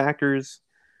watch. Packers,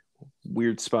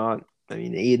 weird spot.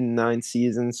 8-9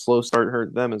 seasons, slow start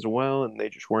hurt them as well, and they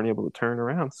just weren't able to turn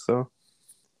around. So,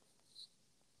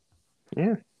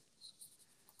 yeah,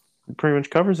 it pretty much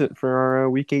covers it for our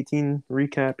Week 18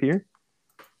 recap here.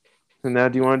 And now,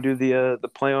 do you want to do the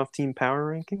playoff team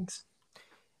power rankings?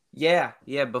 Yeah.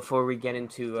 Before we get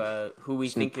into who we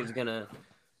think is gonna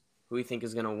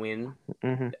win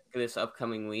this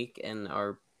upcoming week and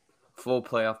our full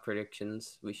playoff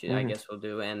predictions, I guess we'll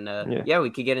do, and we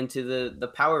could get into the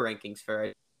power rankings for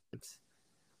our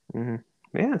teams.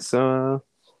 Yeah, so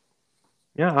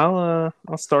I'll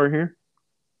start here.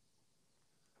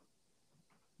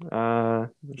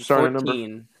 Start at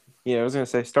number. Yeah, I was gonna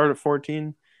say start at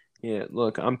 14. Yeah,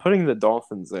 look, I'm putting the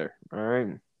Dolphins there. All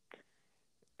right.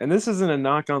 And this isn't a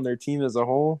knock on their team as a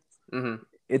whole. Mm-hmm.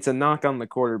 It's a knock on the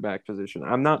quarterback position.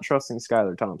 I'm not trusting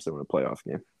Skylar Thompson in a playoff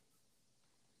game.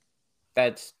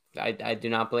 I do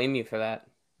not blame you for that.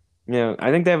 Yeah,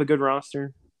 I think they have a good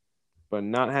roster, but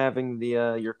not having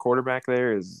the your quarterback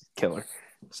there is killer.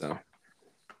 So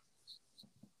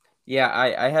Yeah,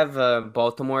 I have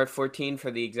Baltimore at 14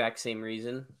 for the exact same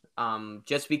reason.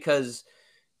 Just because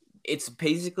it's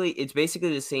basically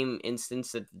the same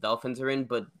instance that the Dolphins are in,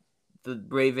 but the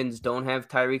Ravens don't have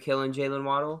Tyreek Hill and Jalen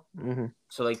Waddle, mhm.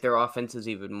 so like their offense is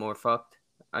even more fucked.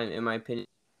 In my opinion,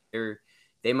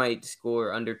 they might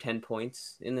score under 10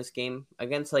 points in this game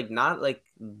against like not like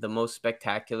the most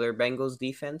spectacular Bengals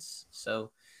defense.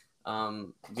 So,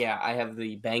 yeah, I have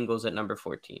the Bengals at number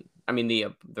 14. I mean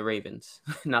the Ravens,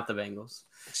 not the Bengals,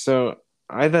 So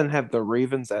I then have the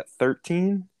Ravens at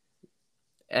 13.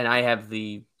 and I have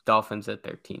the Dolphins at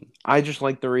 13. I just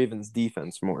like the Ravens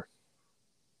defense more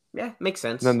Yeah, makes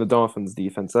than sense. the Dolphins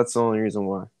defense. That's the only reason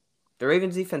why. The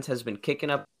Ravens defense has been kicking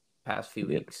up the past few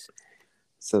Yeah. weeks.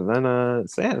 So then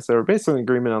so we're basically in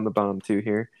agreement on the bottom two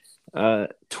here.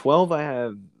 12 I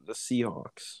have the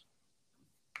Seahawks.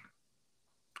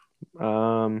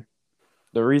 Um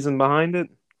the reason behind it,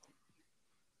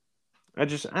 I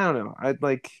don't know. I'd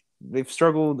like they've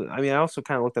struggled. I mean, I also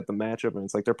kind of looked at the matchup and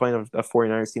it's like they're playing a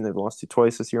 49ers team they've lost to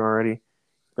twice this year already.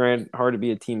 Granted, hard to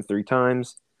be a team three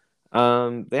times.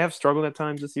 They have struggled at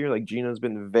times this year. Like Gino's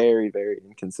been very, very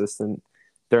inconsistent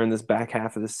during this back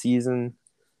half of the season.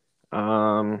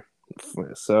 Um,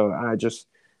 so I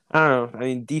don't know. I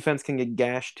mean, defense can get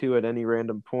gashed too at any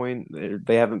random point.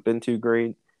 They haven't been too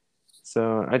great.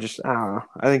 So I don't know.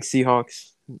 I think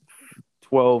Seahawks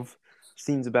 12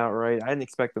 seems about right. I didn't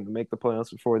expect them to make the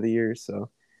playoffs before the year, so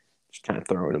just kind of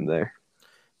throwing them there.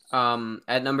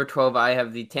 At number 12, I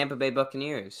have the Tampa Bay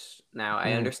Buccaneers. Now,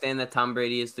 I Mm, understand that Tom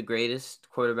Brady is the greatest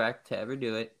quarterback to ever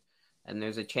do it, and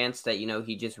there's a chance that,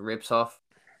 he just rips off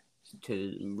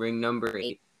to ring number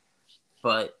 8.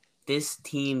 But this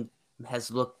team has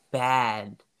looked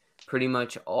bad pretty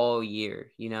much all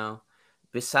year.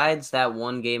 Besides that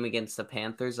one game against the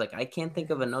Panthers, like I can't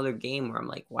think of another game where I'm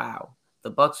like, wow, the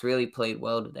Bucks really played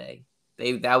well today.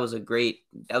 That was a great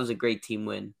team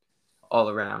win all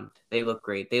around. They look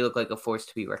great. They look like a force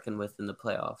to be reckoned with in the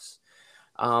playoffs.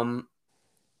 Um,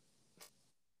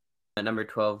 at number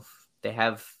 12, they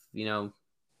have,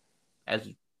 as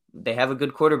they have a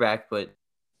good quarterback, but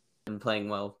been playing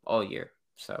well all year.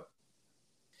 So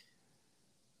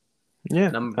yeah.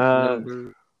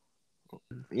 number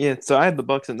Yeah. So I had the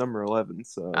Bucks at number 11.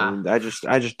 So I ah mean,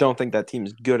 I just don't think that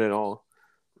team's good at all.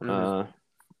 mhm.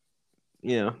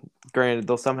 Uh, granted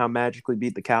they'll somehow magically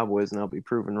beat the Cowboys and I'll be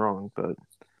proven wrong, but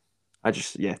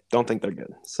yeah don't think they're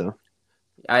good. So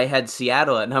I had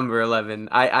Seattle at number 11.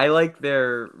 I like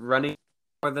their running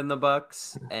more than the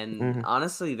Bucks, and mhm.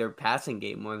 honestly, their passing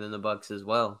game more than the Bucks as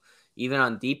well. Even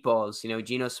on deep balls,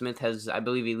 Geno Smith I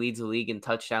believe he leads the league in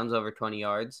touchdowns over 20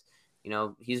 yards.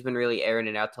 He's been really airing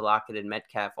it out to Lockett and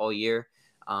Metcalf all year,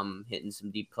 hitting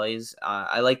some deep plays.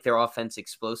 I like their offense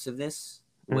explosiveness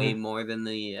way Mhm. more than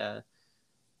the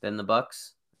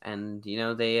Bucks, and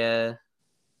they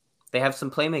have some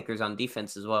playmakers on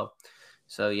defense as well.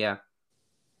 So yeah,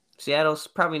 Seattle's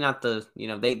probably not they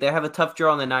have a tough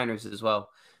draw on the Niners as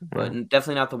well, but Mhm.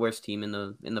 definitely not the worst team in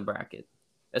the bracket.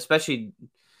 Especially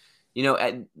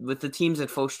with the teams at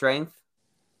full strength,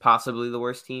 possibly the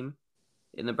worst team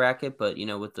in the bracket, but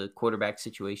with the quarterback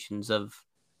situations of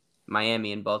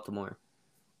Miami and Baltimore,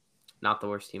 not the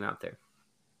worst team out there.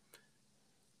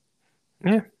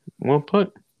 Yeah, well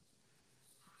put.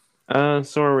 So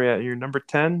where are we at here? Number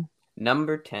 10.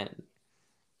 Number 10.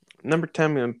 Number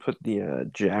 10, I'm gonna put the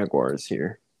Jaguars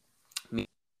here. Me-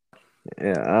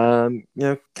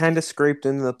 Yeah, kind of scraped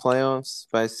into the playoffs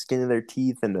by skin of their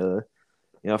teeth and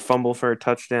fumble for a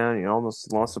touchdown.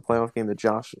 Almost lost the playoff game to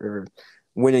Josh, or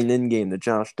winning in game to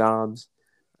Josh Dobbs.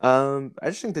 I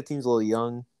just think the team's a little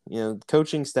young.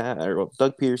 Coaching staff. Well,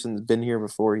 Doug Peterson's been here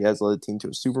before. He has led the team to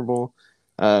a Super Bowl.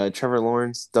 Trevor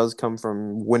Lawrence does come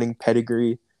from winning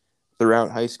pedigree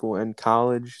throughout high school and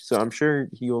college, so I'm sure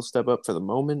he will step up for the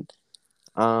moment.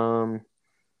 Um,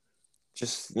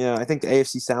 I think the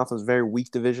AFC South was a very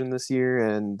weak division this year,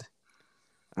 and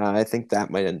I think that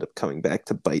might end up coming back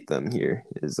to bite them here.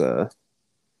 Is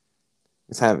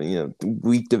having a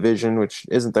weak division, which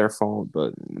isn't their fault,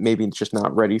 but maybe it's just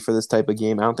not ready for this type of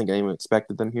game. I don't think anyone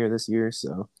expected them here this year,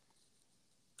 so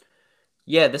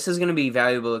Yeah, this is going to be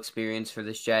valuable experience for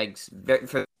this Jags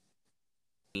for the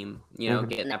team. mhm.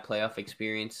 Getting that playoff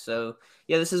experience. So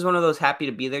yeah, this is one of those happy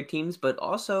to be their teams, but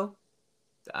also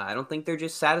I don't think they're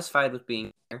just satisfied with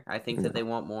being I think that they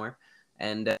want more.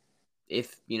 And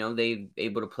if, they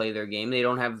able to play their game, they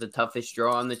don't have the toughest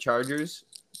draw on the Chargers.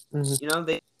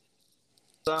 They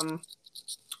um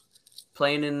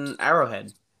playing in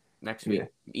Arrowhead next Yeah. week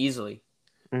easily.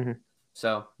 Mm-hmm.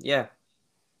 So, yeah.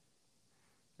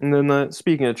 And then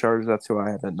speaking of Chargers, that's who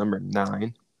I have at number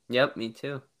 9. Yep, me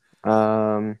too.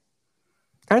 Kind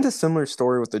of similar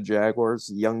story with the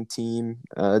Jaguars, young team.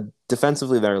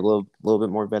 Defensively, they're a little bit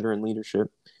more veteran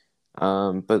leadership.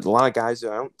 But a lot of guys who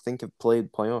I don't think have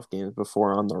played playoff games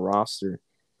before on the roster,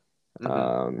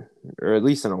 or at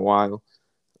least in a while.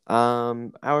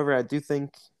 However, I do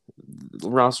think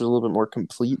the roster is a little bit more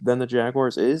complete than the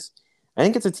Jaguars is. I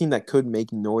think it's a team that could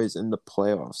make noise in the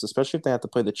playoffs, especially if they have to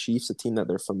play the Chiefs, a team that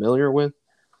they're familiar with.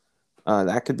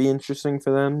 That could be interesting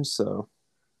for them. So,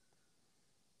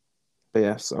 but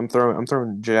yes, I'm throwing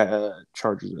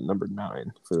Chargers at number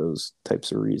 9 for those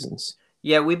types of reasons.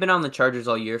 Yeah, we've been on the Chargers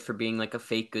all year for being like a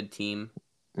fake good team.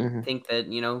 Mm-hmm. I think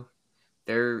that,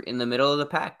 they're in the middle of the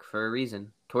pack for a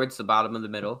reason, towards the bottom of the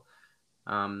middle.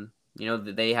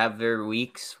 They have their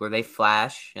weeks where they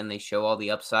flash and they show all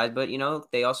the upside, but,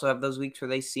 they also have those weeks where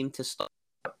they seem to stop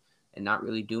and not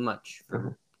really do much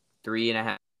for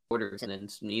 3.5 quarters. And then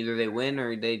either they win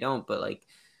or they don't, but like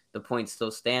the point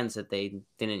still stands that they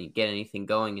didn't get anything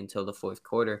going until the fourth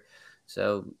quarter.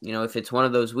 So, if it's one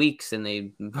of those weeks, then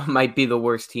they might be the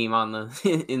worst team on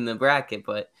the in the bracket,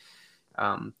 but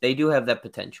they do have that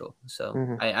potential.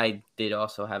 So I did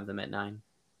also have them at 9.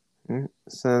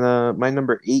 So my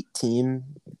number 8 team,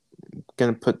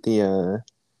 gonna put the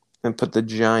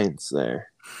Giants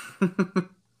there.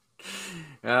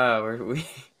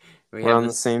 We on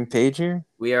the same page here.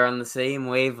 We are on the same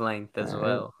wavelength as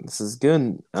well. This is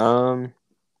good.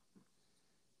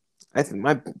 I think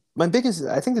I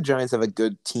think the Giants have a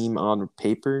good team on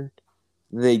paper.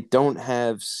 They don't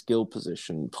have skill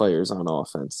position players on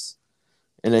offense,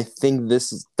 and I think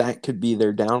that could be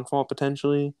their downfall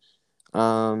potentially.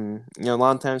 A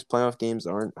lot of times playoff games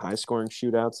aren't high scoring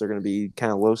shootouts. They're going to be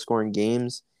kind of low scoring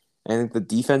games. I think the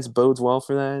defense bodes well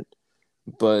for that.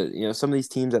 But, some of these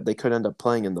teams that they could end up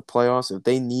playing in the playoffs, if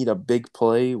they need a big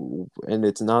play and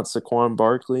it's not Saquon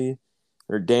Barkley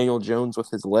or Daniel Jones with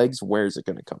his legs, where's it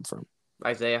going to come from?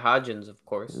 Isaiah Hodgins, of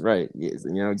course. Right.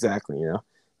 Yeah, exactly.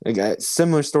 Like,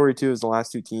 similar story, too, as the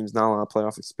last 2 teams, not a lot of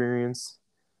playoff experience.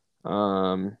 Yeah,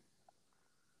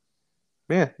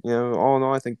 all in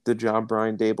all, I think the job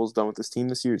Brian Dable's done with this team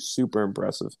this year is super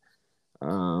impressive.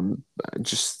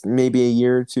 Just maybe a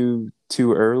year or two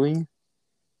too early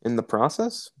in the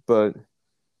process, but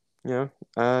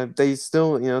they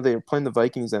still, they were playing the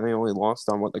Vikings and they only lost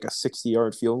on like a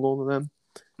 60-yard field goal to them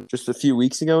just a few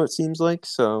weeks ago, it seems like.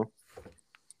 So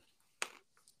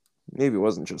maybe it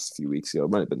wasn't just a few weeks ago; it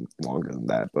might have been longer than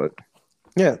that. But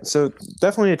yeah, so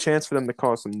definitely a chance for them to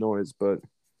cause some noise, but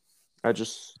I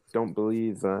just don't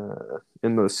believe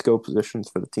in the skill positions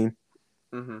for the team.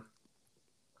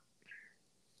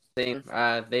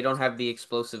 They don't have the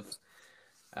explosive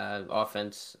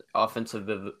offensive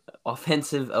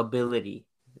ability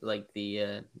like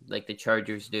the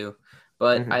Chargers do,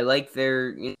 but I like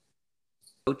their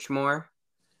coach more.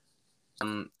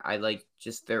 I like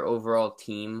just their overall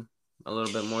team a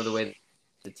little bit more, the way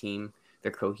the team,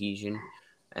 their cohesion,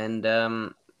 and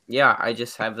I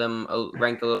just have them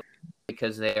ranked a little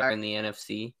because they are in the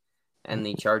NFC and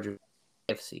the Chargers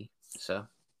AFC. So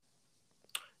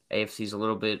AFC is a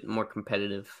little bit more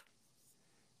competitive.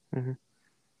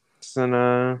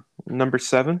 So number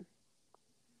 7,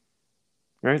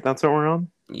 right? That's what we're on.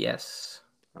 Yes.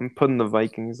 I'm putting the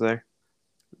Vikings there.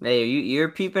 Hey, you're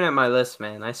peeping at my list,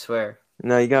 man. I swear.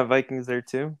 No, you got Vikings there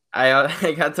too?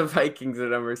 I got the Vikings at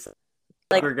number 7.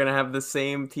 Like we're gonna have the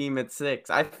same team at 6.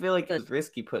 I feel like it's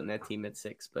risky putting that team at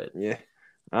 6, but yeah.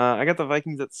 I got the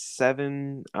Vikings at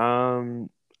 7.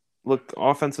 Look,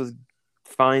 offense was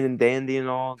fine and dandy and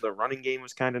all. The running game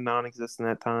was kind of non-existent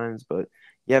at times, but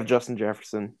you have Justin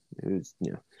Jefferson, who's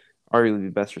arguably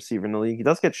the best receiver in the league. He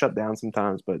does get shut down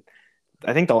sometimes, but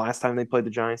I think the last time they played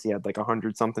the Giants, he had like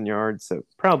 100-something yards, so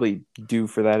probably due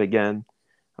for that again.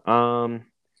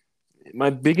 My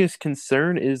biggest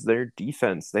concern is their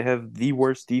defense. They have the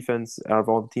worst defense out of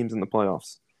all the teams in the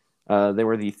playoffs. They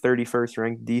were the 31st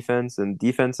ranked defense, and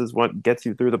defense is what gets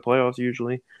you through the playoffs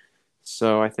usually.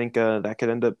 So I think that could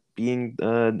end up being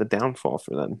the downfall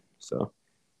for them. So,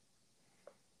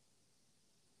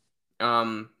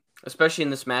 especially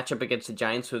in this matchup against the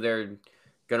Giants, who they're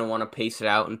gonna want to pace it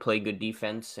out and play good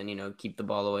defense, and keep the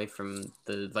ball away from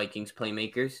the Vikings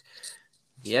playmakers.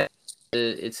 Yeah,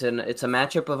 it's a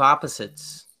matchup of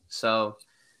opposites. So,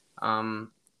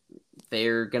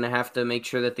 they're going to have to make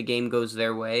sure that the game goes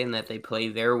their way and that they play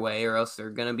their way, or else they're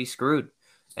going to be screwed.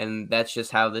 And that's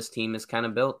just how this team is kind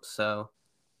of built. So,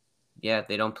 yeah,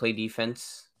 they don't play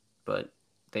defense, but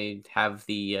they have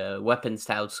the weapons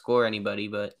to outscore anybody.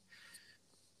 But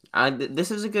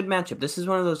this is a good matchup. This is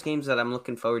one of those games that I'm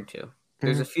looking forward to.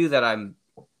 There's Mhm. a few that I'm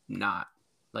not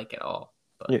like at all.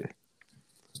 But Yeah.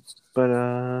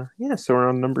 But yeah, so we're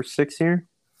on number 6 here.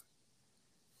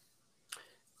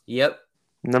 yep.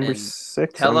 Number And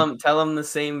 6. tell them the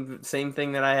same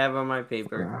thing that I have on my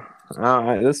paper.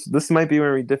 This might be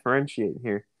where we differentiate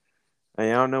here. I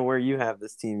don't know where you have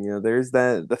this team. There's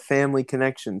the family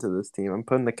connection to this team. I'm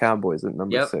putting the Cowboys at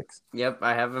number Yep. 6. Yep.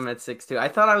 I have them at 6 too. I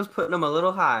thought I was putting them a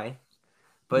little high,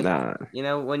 but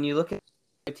Nah. when you look at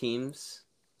the teams,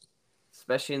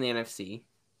 especially in the NFC,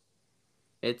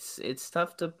 it's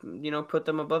tough to put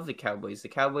them above the Cowboys. The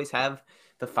Cowboys have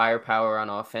the firepower on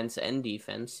offense and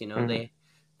defense. Mhm.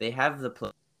 They have the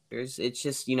players. It's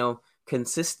just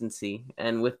consistency,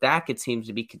 and with Dak, it seems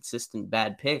to be consistent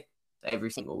bad pick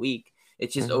every single week.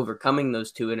 It's just Mhm. overcoming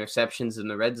those 2 interceptions in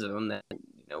the red zone that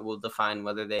will define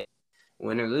whether they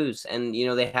win or lose. And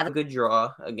they have a good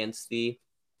draw against the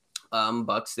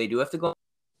Bucks. They do have to go.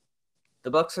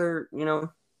 The Bucks are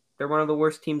they're one of the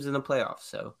worst teams in the playoffs,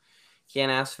 so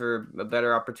can't ask for a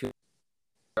better opportunity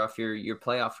off your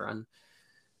playoff run.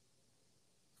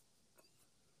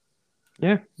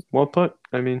 Yeah, well put.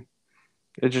 I mean,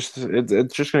 it's just going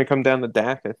to come down to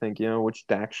Dak, I think, which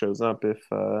Dak shows up if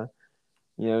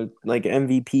like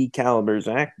MVP caliber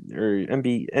Zach or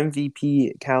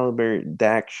MVP caliber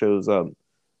Dak shows up.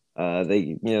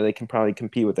 They can probably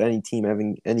compete with any team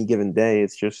having any given day.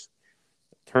 It's just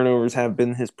turnovers have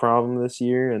been his problem this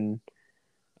year, and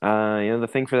the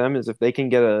thing for them is if they can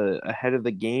get ahead of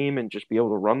the game and just be able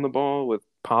to run the ball with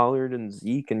Pollard and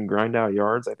Zeke and grind out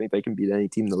yards, I think they can beat any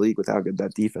team in the league with how good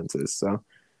that defense is. So,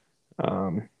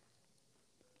 um,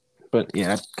 but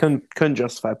yeah, couldn't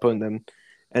justify putting them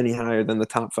any higher than the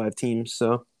top 5 teams.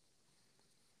 So,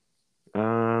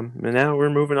 and now we're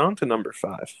moving on to number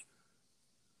 5.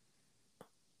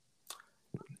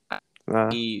 Uh,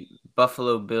 The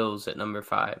Buffalo Bills at number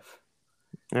 5.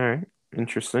 all right,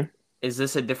 interesting. Is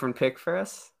this a different pick for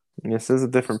us? This is a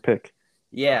different pick.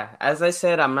 Yeah, as I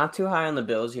said, I'm not too high on the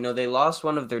Bills. They lost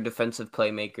one of their defensive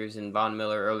playmakers in Von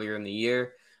Miller earlier in the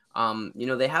year.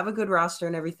 They have a good roster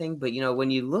and everything, but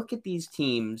when you look at these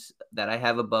teams that I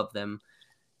have above them,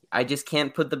 I just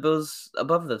can't put the Bills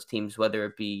above those teams, whether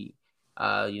it be,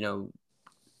 a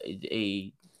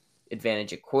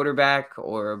advantage at quarterback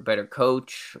or a better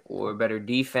coach or better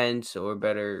defense or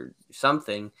better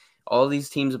something. All these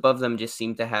teams above them just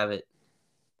seem to have it.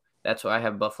 That's why I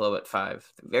have Buffalo at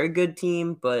 5. Very good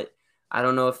team, but I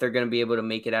don't know if they're going to be able to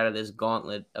make it out of this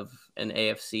gauntlet of an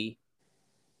AFC.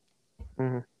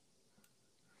 Mm-hmm.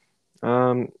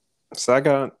 So I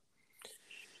got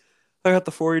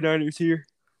the 49ers here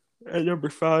at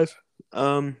number 5.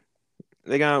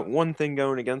 They got one thing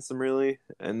going against them really,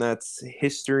 and that's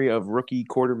history of rookie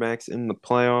quarterbacks in the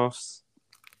playoffs.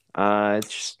 It's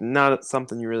just not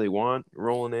something you really want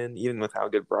rolling in, even with how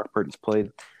good Brock Purdy's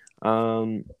played.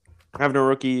 Having a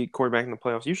rookie quarterback in the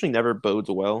playoffs usually never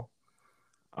bodes well.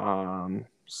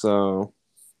 So,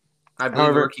 I believe a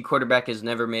however, rookie quarterback has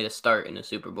never made a start in a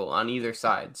Super Bowl on either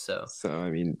side. So, I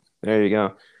mean, there you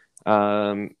go.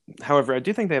 However, I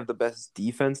do think they have the best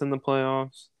defense in the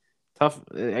playoffs. Tough,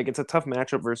 like it's a tough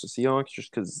matchup versus Seahawks,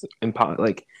 just because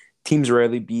like teams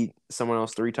rarely beat someone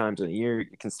else 3 times in a year.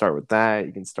 You can start with that.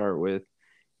 You can start with,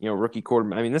 rookie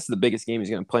quarterback. I mean, this is the biggest game he's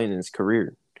going to play in his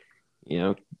career.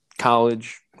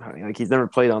 College, like he's never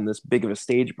played on this big of a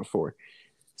stage before.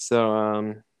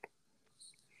 So,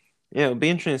 yeah, it'll be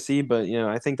interesting to see. But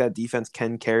I think that defense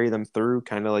can carry them through,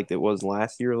 kind of like it was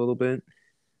last year a little bit.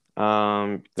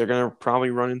 They're gonna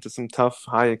probably run into some tough,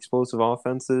 high explosive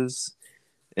offenses,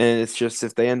 and it's just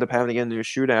if they end up having to get into a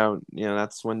shootout,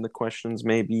 that's when the questions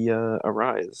maybe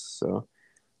arise. So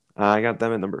I got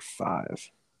them at number 5.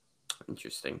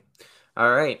 interesting.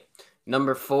 All right.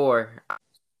 Number 4,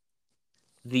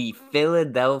 the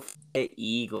Philadelphia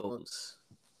Eagles.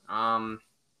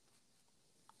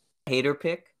 Hater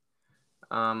pick.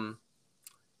 But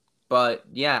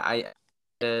yeah, I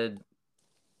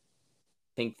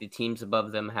think the teams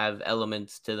above them have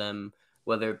elements to them,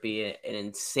 whether it be an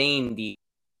insane defense.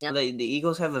 The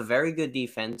Eagles have a very good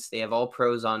defense. They have all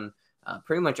pros on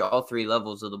pretty much all 3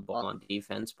 levels of the ball on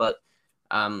defense, but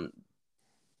them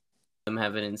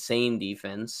have an insane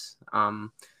defense.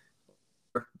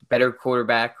 Better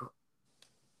quarterback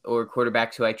or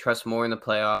quarterbacks who I trust more in the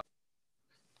playoff.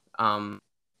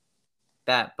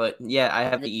 But yeah, I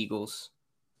have the Eagles.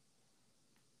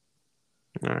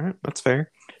 All right, that's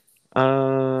fair.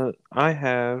 I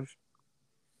have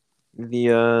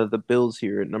the Bills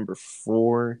here at number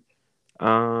 4.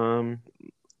 Um,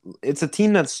 it's a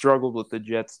team that struggled with the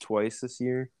Jets twice this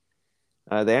year.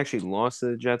 They actually lost to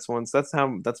the Jets once. That's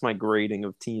my grading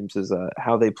of teams is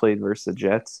how they played versus the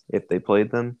Jets if they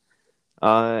played them.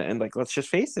 And like let's just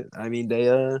face it. I mean they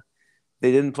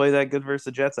didn't play that good versus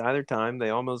the Jets either time. They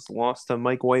almost lost to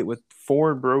Mike White with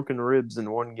 4 broken ribs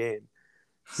in one game.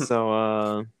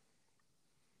 So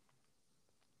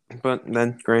but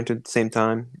then granted same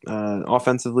time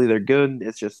offensively they're good.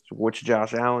 It's just which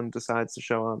Josh Allen decides to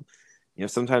show up.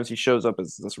 Sometimes he shows up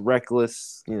as this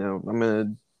reckless, I'm going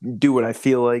to do what I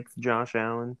feel like Josh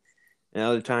Allen. And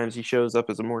other times he shows up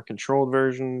as a more controlled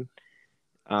version.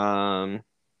 Um,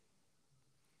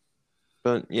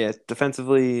 but yeah,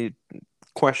 defensively,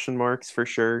 question marks for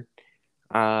sure.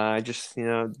 I just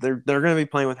they're going to be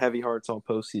playing with heavy hearts all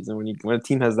postseason. When a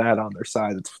team has that on their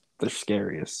side, they're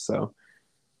scariest. So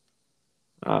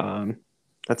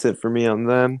that's it for me on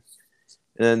them.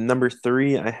 And number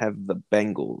 3, I have the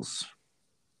Bengals.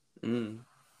 Mm.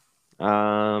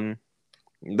 Um,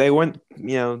 they went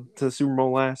to the Super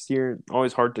Bowl last year.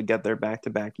 Always hard to get there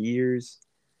back-to-back years.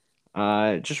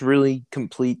 Just really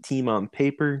complete team on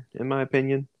paper, in my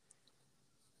opinion.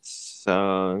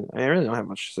 So I really don't have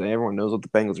much to say. Everyone knows what the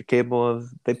Bengals are capable of.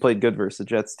 They played good versus the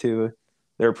Jets too.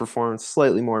 Their performance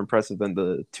slightly more impressive than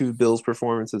the 2 Bills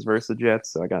performances versus the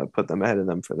Jets, so I got to put them ahead of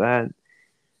them for that.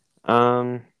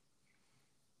 Um,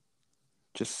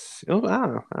 I don't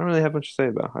know. I don't really have much to say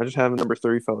about. I just have number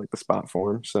 3 felt like the spot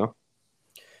for him. So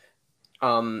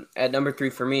At number 3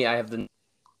 for me, I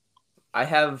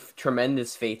have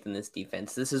tremendous faith in this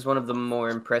defense. This is one of the more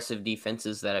impressive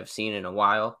defenses that I've seen in a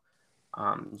while.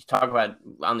 You talk about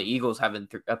on the Eagles having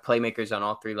playmakers on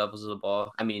all 3 levels of the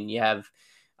ball. I mean, you have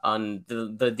on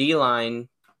the D line,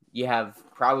 you have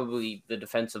probably the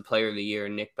defensive player of the year,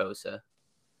 Nick Bosa.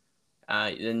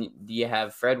 Then you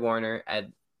have Fred Warner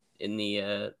in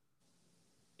the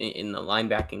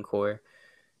linebacking core,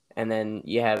 and then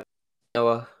you have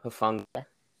Noah Hufanga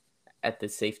at the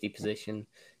safety position.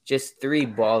 Just 3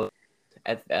 ball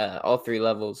at all 3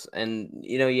 levels, and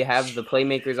you have the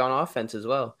playmakers on offense as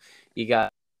well. You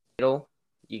got Kittle,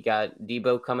 you got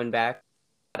Debo coming back,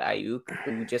 Ayuk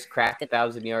who just cracked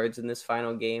 1,000 yards in this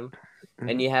final game,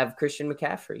 and mhm. you have Christian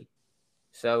McCaffrey.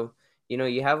 So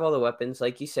you have all the weapons,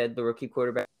 like you said, the rookie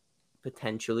quarterback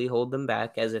potentially hold them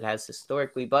back as it has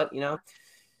historically, but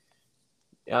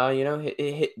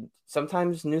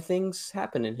sometimes new things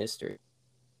happen in history.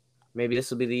 Maybe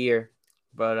this will be the year,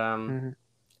 but Mhm.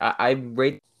 I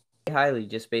rate highly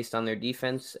just based on their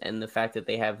defense and the fact that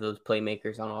they have those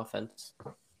playmakers on offense.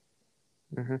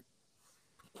 Mhm.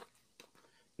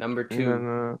 Number And then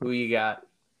 2, who you got?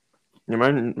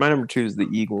 my number 2 is the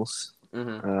Eagles.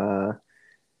 Mm-hmm. Uh,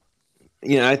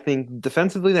 I think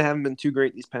defensively they haven't been too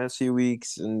great these past few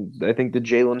weeks, and I think the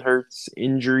Jalen Hurts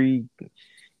injury,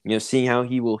 seeing how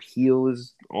he will heal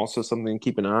is also something to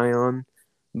keep an eye on.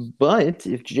 But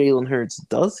if Jalen Hurts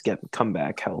does come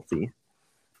back healthy,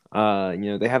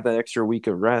 they have that extra week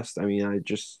of rest. I mean, I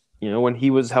just when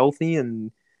he was healthy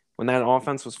and when that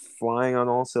offense was flying on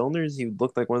all cylinders, he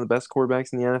looked like one of the best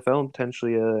quarterbacks in the NFL and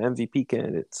potentially a MVP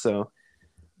candidate. So,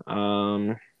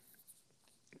 um,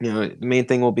 the main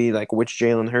thing will be like which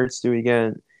Jalen Hurts do we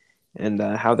get, and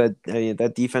how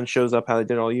that defense shows up, how they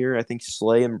did all year. I think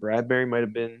Slay and Bradbury might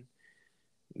have been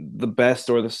the best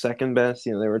or the second best.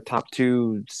 They were top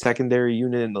 2 secondary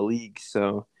unit in the league.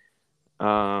 So,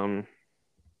 um,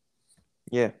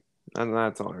 yeah, and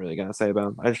that's all I really gotta say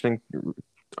about them. I just think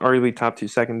arguably top 2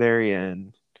 secondary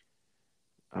and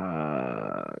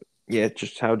uh, yeah,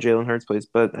 just how Jalen Hurts plays.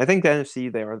 But I think the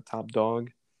NFC they are the top dog.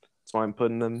 That's why I'm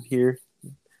putting them here.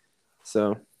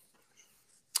 So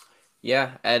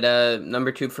Yeah, at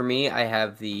number 2 for me, I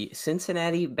have the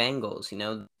Cincinnati Bengals.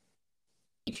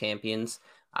 Champions.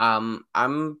 I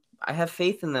have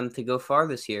faith in them to go far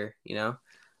this year.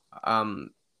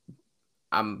 Um,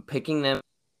 I'm picking them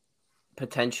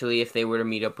potentially if they were to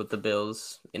meet up with the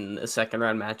Bills in a second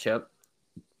round matchup.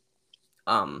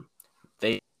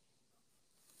 They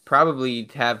probably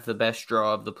have the best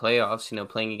draw of the playoffs.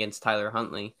 Playing against Tyler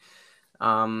Huntley.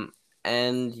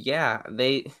 And yeah,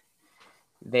 they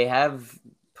have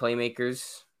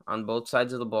playmakers on both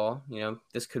sides of the ball.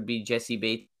 This could be Jesse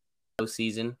Bates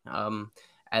season.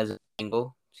 As a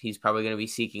Bengal, he's probably going to be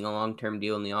seeking a long-term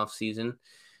deal in the offseason.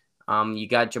 You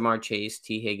got Jamar Chase,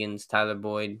 T. Higgins, Tyler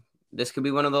Boyd. This could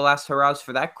be one of the last hurrahs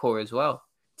for that core as well.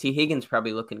 T. Higgins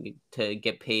probably looking to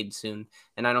get paid soon,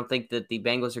 and I don't think that the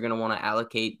Bengals are going to want to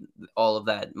allocate all of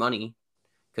that money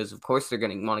because of course they're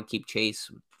going to want to keep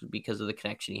Chase because of the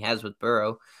connection he has with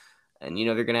Burrow. And,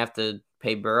 they're going to have to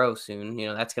pay Burrow soon.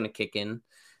 That's going to kick in.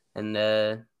 And,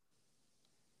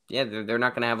 yeah, they're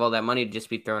not going to have all that money to just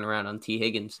be thrown around on T.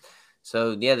 Higgins.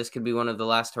 So, yeah, this could be one of the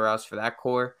last hurrahs for that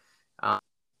core. And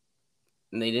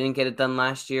they didn't get it done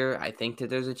last year. I think that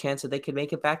there's a chance that they could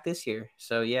make it back this year.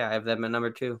 So, yeah, I have them at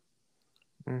number 2.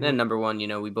 Mm-hmm. And then number 1,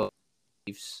 we both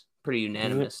pretty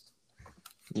unanimous.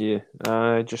 Yeah.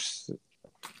 Best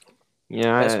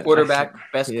quarterback,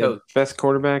 best coach. Best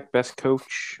quarterback, best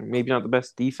coach. Maybe not the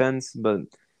best defense, but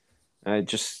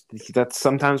that's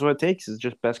sometimes what it takes is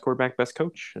just best quarterback, best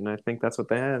coach. And I think that's what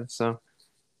they have. So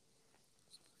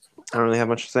I don't really have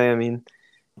much to say. I mean,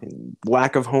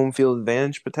 lack of home field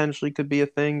advantage potentially could be a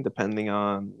thing depending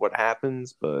on what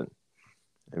happens. But,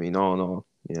 I mean, all in all,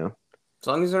 As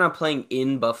long as they're not playing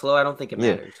in Buffalo, I don't think it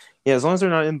matters. Yeah, as long as they're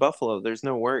not in Buffalo, there's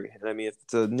no worry. I mean, if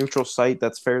it's a neutral site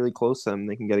that's fairly close to them,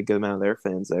 they can get a good amount of their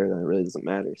fans there, then it really doesn't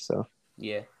matter. So,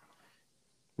 yeah.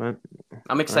 But,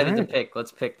 I'm excited to pick.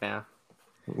 Let's pick now.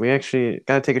 We actually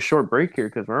got to take a short break here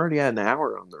because we're already at an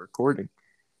hour on the recording.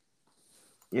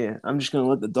 Yeah, I'm just going to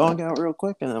let the dog out real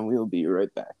quick, and then we'll be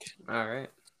right back. All right.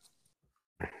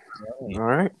 All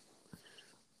right.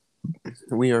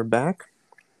 We are back.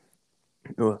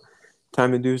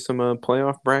 Time to do some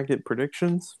playoff bracket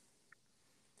predictions.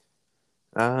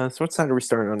 So what side are we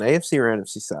starting on, AFC or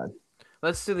NFC side?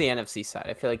 Let's do the NFC side.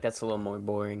 I feel like that's a little more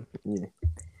boring. Yeah.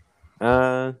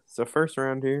 So first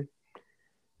round here.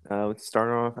 Let's start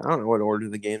off. I don't know what order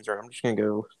the games are. I'm just going to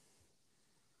go.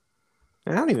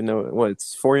 I don't even know what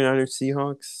it's 49ers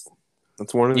Seahawks.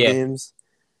 That's one of the games.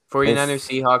 49ers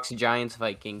Seahawks, Giants,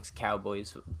 Vikings,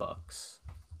 Cowboys, Bucks.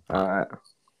 So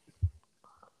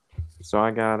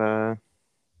I got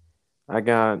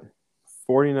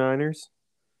 49ers.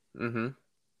 Mm-hmm.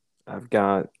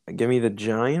 Give me the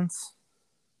Giants.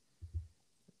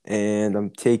 And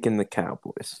I'm taking the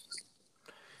Cowboys.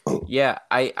 Yeah,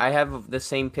 I have the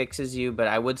same picks as you, but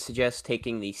I would suggest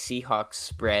taking the Seahawks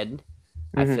spread.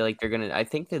 I feel like they're going to – I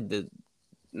think that the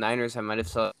Niners I might have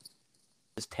saw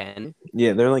as 10.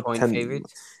 Yeah, they're like 10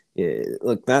 favorites. Yeah,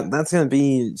 look, that's going to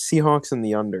be Seahawks in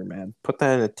the under, man. Put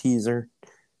that in a teaser.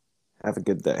 Have a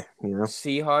good day,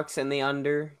 Seahawks in the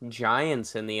under,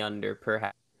 Giants in the under,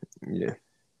 perhaps. Yeah.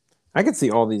 I could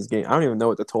see all these games. I don't even know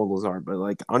what the totals are, but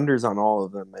like unders on all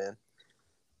of them, man.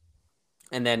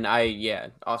 And then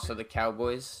also the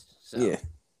Cowboys. So. Yeah.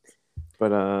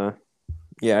 But I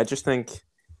just think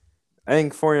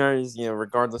 49ers,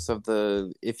 regardless of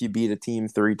if you beat a team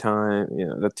 3 times,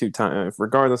 the 2 times,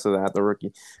 regardless of that, the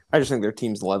rookie, I just think their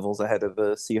team's levels ahead of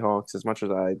the Seahawks as much as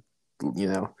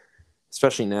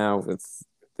especially now with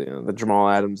the Jamal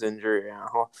Adams injury,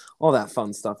 all that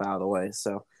fun stuff out of the way.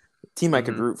 So, team I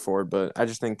could root for, but I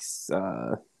just think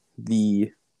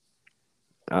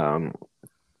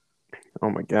oh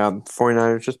my God,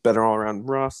 49ers just better all around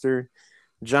roster.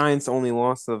 Giants only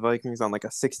lost to the Vikings on like a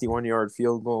 61-yard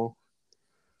field goal.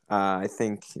 I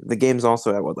think the game's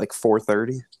also at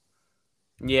 4:30.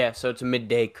 Yeah, so it's a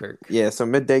midday Kirk. Yeah, so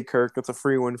midday Kirk. That's a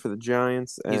free win for the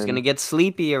Giants. And he's gonna get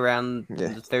sleepy around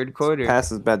the third quarter. Past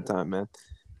his bedtime, man.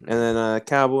 And then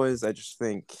Cowboys, I just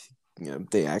think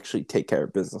they actually take care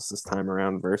of business this time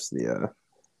around versus the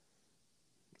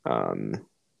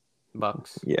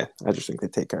Bucks. Yeah, I just think they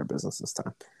take care of business this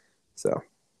time. So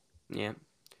yeah.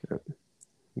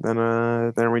 Then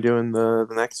are we doing the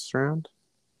next round?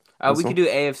 We could do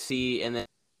AFC and then.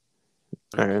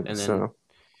 All right. And then,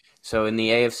 so in the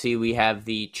AFC we have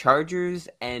the Chargers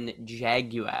and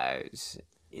Jaguars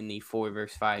in the 4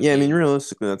 versus 5. Yeah, game. I mean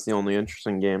realistically that's the only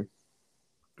interesting game.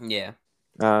 Yeah.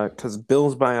 Because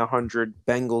Bills by 100,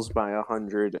 Bengals by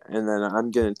 100, and then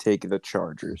I'm gonna take the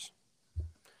Chargers.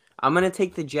 I'm gonna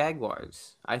take the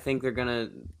Jaguars. I think they're gonna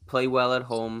play well at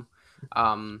home.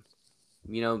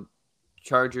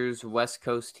 Chargers West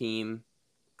Coast team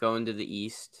going to the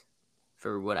East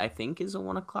for what I think is a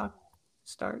 1 o'clock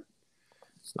start.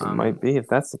 It might be. If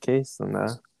that's the case, then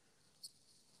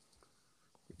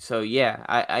So yeah,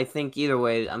 I think either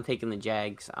way, I'm taking the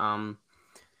Jags.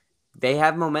 They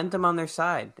have momentum on their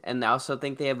side, and I also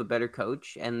think they have a better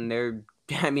coach, and they're,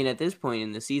 at this point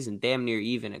in the season, damn near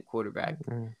even at quarterback.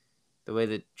 The way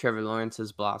that Trevor Lawrence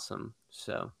has blossomed.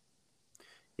 So,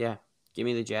 yeah, give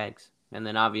me the Jags. And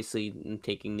then obviously I'm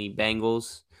taking the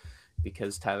Bengals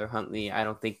because Tyler Huntley, I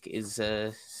don't think he's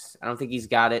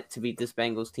got it to beat this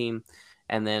Bengals team.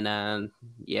 And then,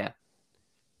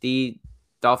 the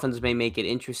Dolphins may make it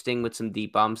interesting with some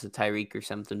deep bombs to Tyreek or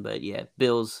something, but yeah,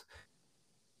 Bills.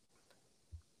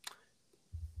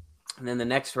 And then the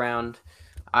next round,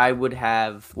 I would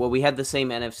have, we had the same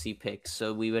NFC picks,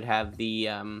 so we would have the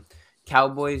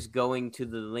Cowboys going to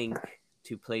the link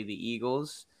to play the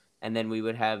Eagles, and then we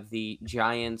would have the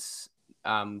Giants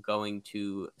going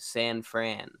to San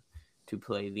Fran to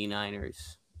play the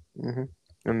Niners. Mm-hmm.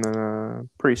 And then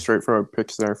pretty straightforward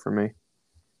picks there for me.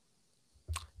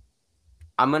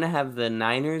 I'm going to have the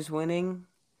Niners winning,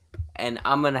 and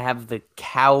I'm going to have the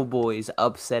Cowboys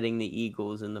upsetting the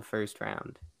Eagles in the first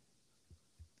round.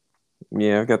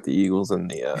 Yeah, I've got the Eagles and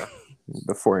the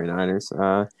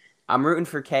 49ers. I'm rooting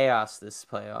for chaos this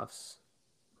playoffs.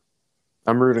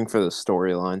 I'm rooting for the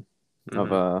storyline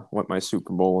of what my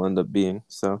Super Bowl will end up being.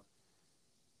 So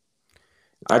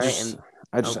I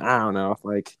don't know.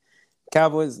 Like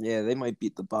Cowboys, yeah, they might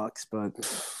beat the Bucs, but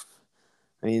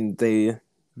I mean they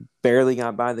barely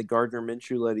got by the Gardner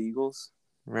Minshew-led Eagles,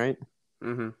 right?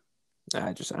 Mm-hmm.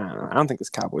 I don't know. I don't think this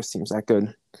Cowboys team's that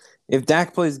good. If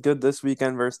Dak plays good this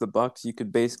weekend versus the Bucs, you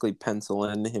could basically pencil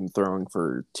in him throwing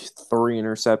for 3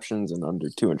 interceptions and under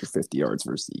 250 yards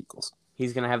versus the Eagles.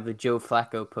 He's going to have the Joe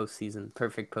Flacco postseason,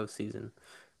 perfect postseason.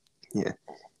 Yeah.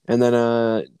 And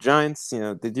then Giants,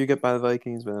 they do get by the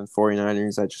Vikings, but then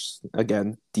 49ers,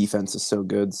 again, defense is so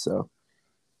good, so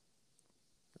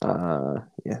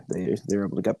they're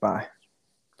able to get by.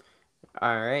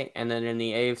 All right, and then in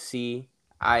the AFC,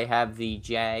 I have the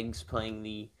Jags playing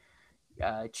the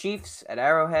Chiefs at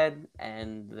Arrowhead,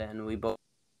 and then we both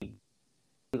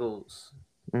Bengals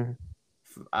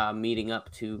meeting up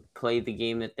to play the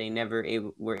game that they never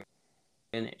were able to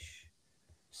finish.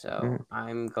 So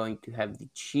I'm going to have the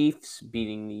Chiefs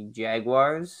beating the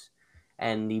Jaguars,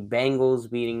 and the Bengals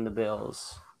beating the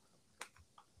Bills.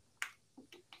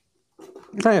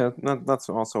 Yeah, that's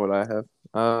also what I have.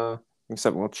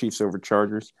 Except Chiefs over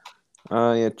Chargers.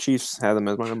 Chiefs had them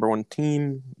as my number one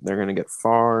team. They're gonna get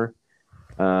far.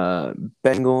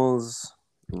 Bengals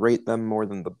rate them more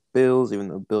than the Bills, even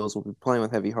though Bills will be playing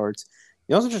with heavy hearts.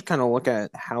 You also just kind of look at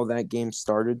how that game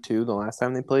started too. The last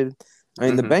time they played, I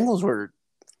mean, the Bengals were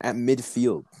at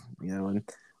midfield, and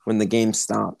when the game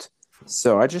stopped.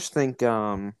 So I just think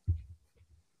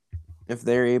if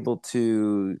they're able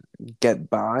to get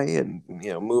by and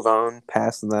move on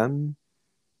past them,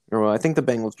 I think the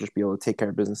Bengals will just be able to take care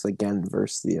of business again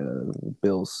versus the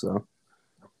Bills. So,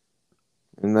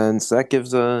 and then so that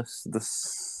gives us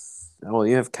this. Well,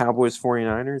 you have Cowboys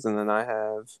 49ers, and then I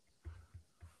have.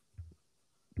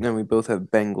 Then we both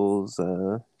have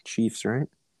Bengals Chiefs, right?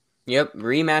 Yep,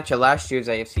 rematch of last year's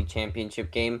AFC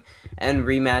Championship game and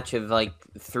rematch of like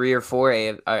 3 or 4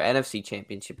 NFC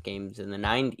Championship games in the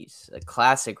 90s. A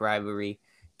classic rivalry,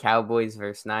 Cowboys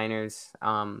versus Niners.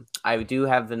 I do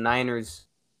have the Niners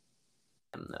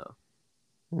though.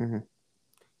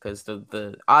 Because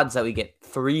the odds that we get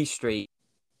 3 straight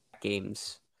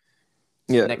games.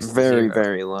 Very,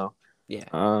 very low. Yeah.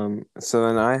 So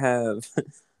then I have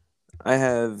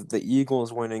the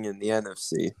Eagles winning in the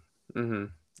NFC.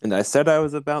 And I said I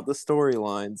was about the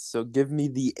storylines, so give me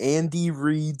the Andy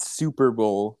Reid Super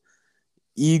Bowl,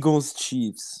 Eagles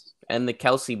Chiefs. And the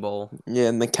Kelsey Bowl. Yeah,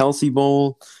 and the Kelsey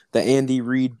Bowl, the Andy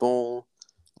Reid Bowl.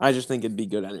 I just think it'd be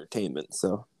good entertainment.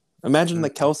 So imagine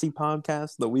the Kelsey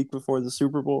podcast the week before the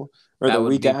Super Bowl or the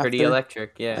week after. That would be pretty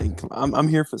electric, yeah. I'm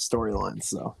here for storylines,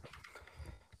 so.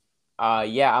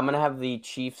 I'm going to have the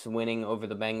Chiefs winning over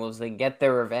the Bengals. They get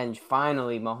their revenge.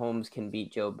 Finally, Mahomes can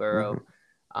beat Joe Burrow.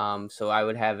 So I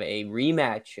would have a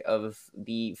rematch of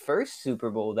the first Super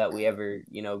Bowl that we ever,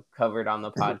 covered on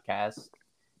the podcast.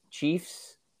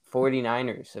 Chiefs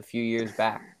 49ers a few years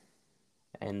back.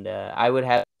 And I would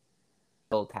have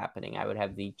both happening. I would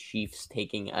have the Chiefs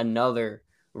taking another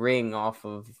ring off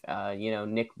of,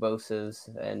 Nick Bosa's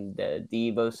and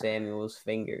Deebo Samuel's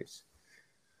fingers.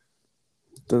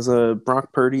 Does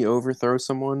Brock Purdy overthrow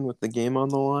someone with the game on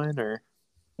the line, or?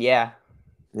 Yeah.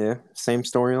 Yeah, same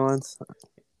storylines.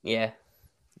 Yeah.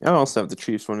 I also have the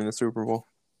Chiefs winning the Super Bowl.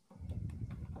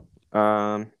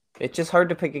 It's just hard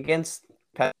to pick against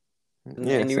Patrick.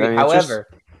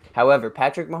 However,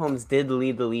 Patrick Mahomes did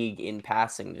lead the league in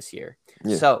passing this year.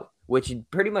 Yeah. So, which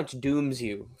pretty much dooms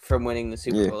you from winning the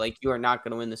Super Bowl. Like, you are not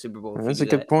going to win the Super Bowl. That's a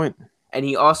good point. And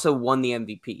he also won the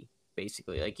MVP,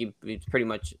 basically. Like, it's pretty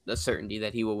much a certainty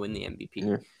that he will win the MVP.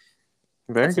 Yeah.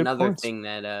 That's good another points. Thing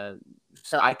that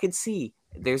so I could see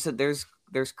there's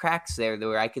cracks there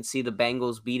where I could see the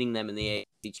Bengals beating them in the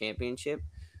AFC Championship,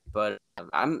 but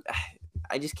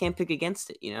I just can't pick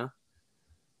against it,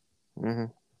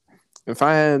 If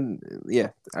I had,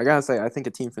 I gotta say, I think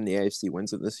a team from the AFC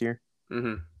wins it this year.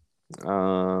 Whether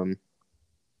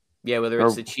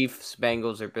it's the Chiefs,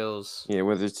 Bengals, or Bills. Yeah,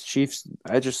 whether it's Chiefs,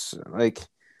 I just like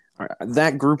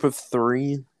that group of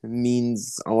 3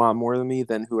 means a lot more to me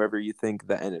than whoever you think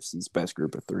the NFC's best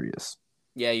group of 3 is.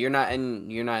 Yeah, you're not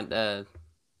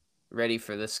ready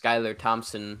for the Skylar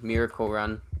Thompson miracle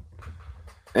run.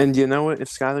 And you know what? If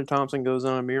Skylar Thompson goes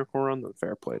on a miracle run, then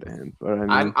fair play to him. But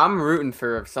I mean, I'm rooting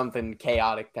for something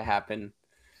chaotic to happen,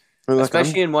 look,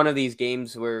 especially in one of these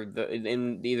games where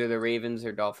in either the Ravens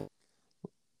or Dolphins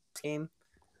game.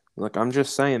 I'm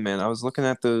just saying, man. I was looking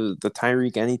at the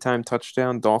Tyreek anytime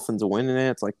touchdown, Dolphins winning it.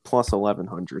 It's like plus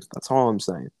 1100. That's all I'm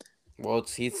saying. Well,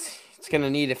 it's gonna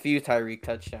need a few Tyreek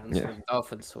touchdowns Yeah. for the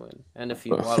Dolphins to win, and a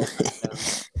few Waddle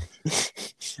touchdowns.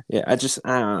 Yeah,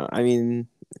 I mean,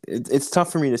 it's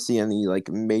tough for me to see any like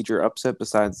major upset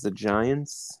besides the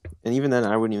Giants, and even then,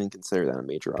 I wouldn't even consider that a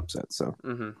major upset. So,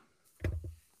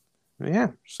 yeah.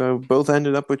 So both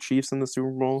ended up with Chiefs in the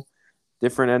Super Bowl,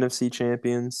 different NFC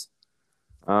champions.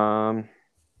 Yeah,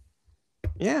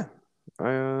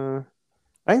 I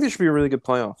think this should be a really good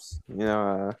playoffs.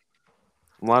 A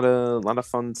lot of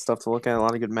fun stuff to look at. A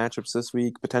lot of good matchups this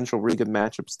week. Potential really good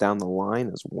matchups down the line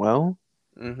as well.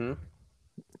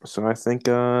 So I think,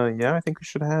 I think we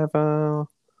should have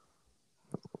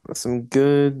some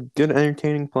good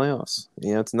entertaining playoffs.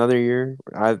 It's another year.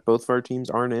 Both of our teams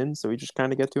aren't in, so we just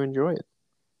kind of get to enjoy it.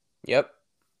 Yep.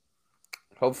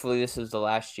 Hopefully, this is the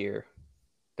last year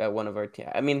that one of our teams.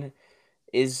 I mean,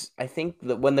 I think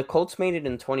that when the Colts made it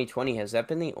in 2020, has that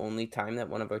been the only time that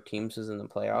one of our teams was in the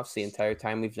playoffs the entire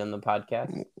time we've done the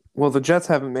podcast? Well, the Jets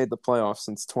haven't made the playoffs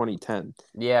since 2010.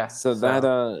 Yeah. So that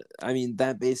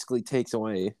that basically takes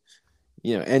away,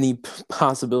 any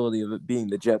possibility of it being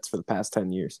the Jets for the past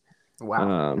 10 years.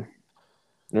 Wow.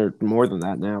 Or more than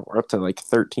that now. We're up to like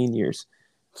 13 years.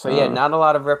 So yeah, not a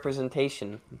lot of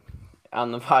representation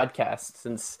on the podcast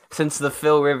since the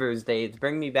Phil Rivers days.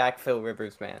 Bring me back, Phil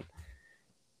Rivers, man.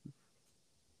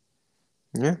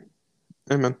 Yeah.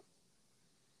 Amen.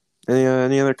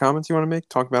 Any other comments you want to make?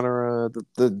 Talk about our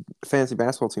the fantasy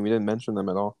basketball team. We didn't mention them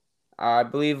at all. I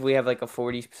believe we have like a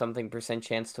 40-something%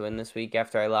 chance to win this week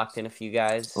after I locked in a few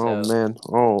guys. So oh man.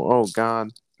 Oh God.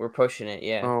 we're pushing it,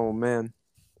 yeah. Oh man.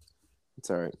 It's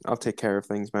all right. I'll take care of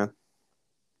things, man.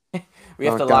 We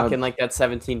have to lock in like that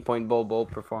 17-point bowl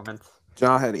performance.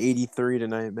 Ja had 83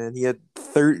 tonight, man. He had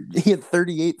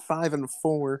 38, 5, and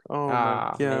 4. Oh my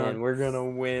God. Man, we're gonna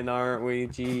win, aren't we?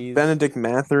 Jeez. Benedict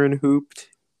Mathurin hooped.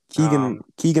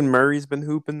 Keegan Murray's been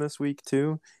hooping this week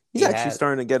too. He's actually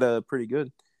starting to get pretty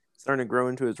good. Starting to grow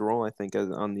into his role, I think,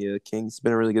 on the Kings. He's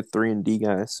been a really good 3-and-D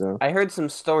guy. So I heard some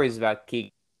stories about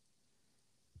Keegan.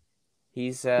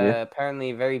 He's apparently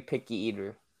a very picky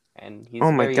eater, and he's.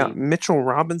 Oh my God! Mitchell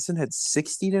Robinson had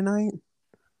 60 tonight.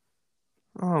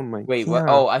 Oh my God! Wait, what?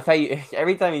 Oh, I thought you.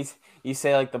 Every time you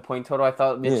say like the point total, I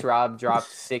thought Mitch Rob dropped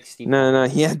 60. No,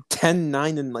 he had 10,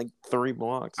 9, and like 3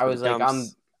 blocks. I was like,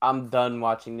 I'm done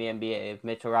watching the NBA if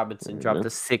Mitchell Robinson dropped a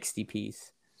 60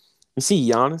 piece. You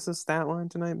see Giannis' stat line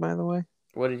tonight, by the way?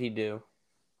 What did he do?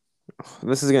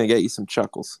 This is going to get you some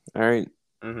chuckles. All right.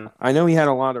 I know he had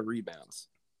a lot of rebounds.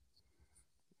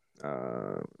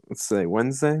 Let's say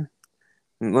Wednesday.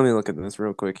 Let me look at this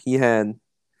real quick. He had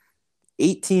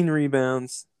 18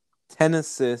 rebounds, 10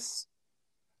 assists,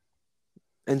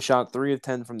 and shot 3 of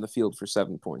 10 from the field for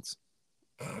 7 points.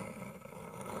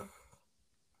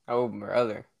 Oh,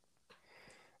 brother.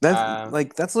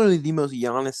 That's literally the most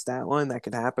Giannis stat line that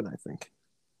could happen, I think.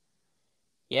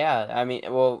 Yeah, I mean,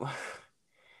 well,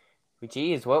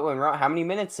 geez, what went wrong? How many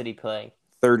minutes did he play?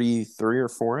 33 or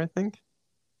 4, I think.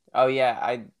 Oh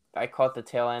yeah, I caught the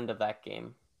tail end of that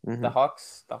game. The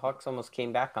Hawks almost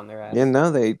came back on their ass. Yeah, no,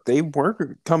 they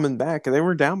were coming back. They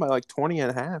were down by like 20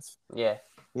 and a half. Yeah.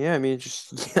 Yeah, I mean,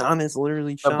 just Giannis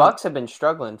literally shot. The Bucks have been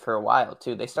struggling for a while,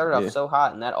 too. They started off so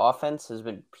hot, and that offense has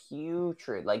been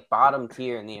putrid, like bottom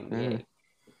tier in the NBA.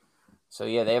 So,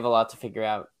 yeah, they have a lot to figure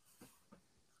out.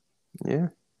 Yeah.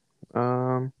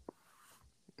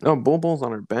 Bull's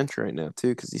on our bench right now, too,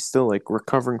 because he's still, like,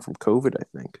 recovering from COVID, I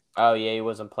think. Oh, yeah, he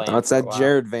wasn't playing. Oh, it's that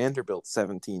Jared Vanderbilt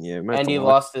 17, yeah. And he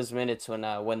lost his minutes when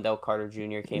Wendell Carter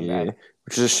Jr. came back.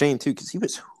 Which is a shame, too, because he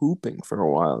was hooping for a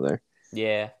while there.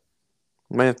 Yeah.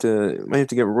 Might have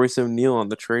to get Royce O'Neal on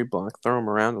the trade block, throw him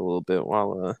around a little bit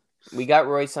while we got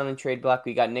Royce on the trade block,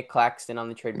 we got Nick Claxton on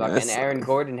the trade block, and Aaron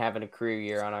Gordon having a career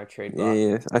year on our trade block.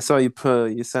 Yeah. I saw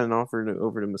you sent an offer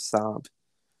over to Masab.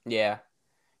 Yeah.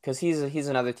 Because he's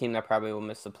another team that probably will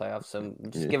miss the playoffs, so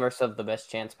just give ourselves the best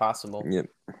chance possible. Yep.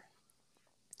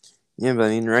 Yeah, but I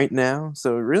mean, right now,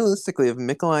 so realistically, if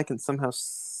Mikolai can somehow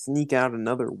sneak out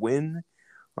another win,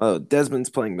 Desmond's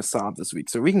playing Masab this week,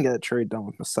 so we can get a trade done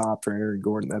with Masab for Aaron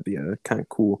Gordon. That'd be kind of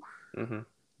cool.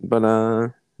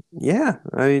 But yeah,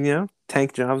 I mean,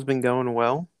 tank job's been going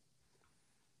well.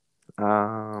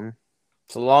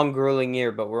 It's a long, grueling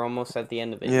year, but we're almost at the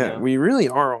end of it. Yeah, we really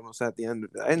are almost at the end of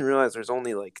it. I didn't realize there's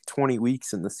only like 20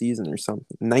 weeks in the season or something.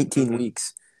 19 Mm-hmm.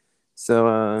 weeks. So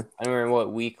I remember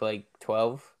what week, like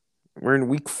 12. we're in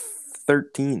week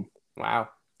 13. Wow.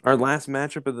 Our last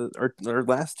matchup of our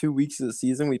last 2 weeks of the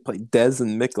season, we played Dez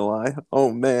and Nikolai.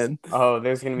 Oh man. Oh,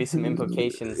 there's gonna be some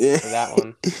implications Yeah. for that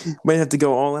one. Might have to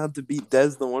go all out to beat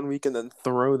Dez the one week and then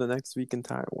throw the next week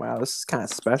entire. Wow, this is kind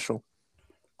of special.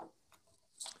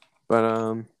 But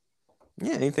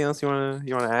yeah. Anything else you wanna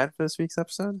add for this week's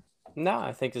episode? No,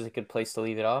 I think it's a good place to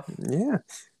leave it off. Yeah.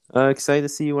 Excited to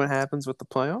see what happens with the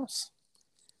playoffs.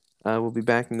 We'll be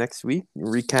back next week,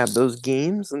 recap those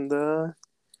games, and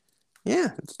yeah,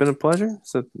 it's been a pleasure.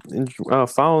 So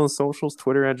follow the socials,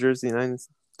 Twitter at Jersey United.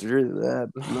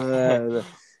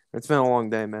 It's been a long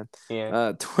day, man.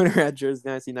 Yeah. Twitter at Jersey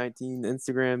Dynasty 19,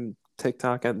 Instagram,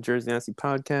 TikTok at Jersey Dynasty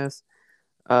Podcast.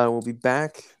 We'll be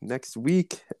back next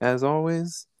week as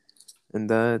always, and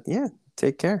yeah,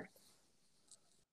 take care.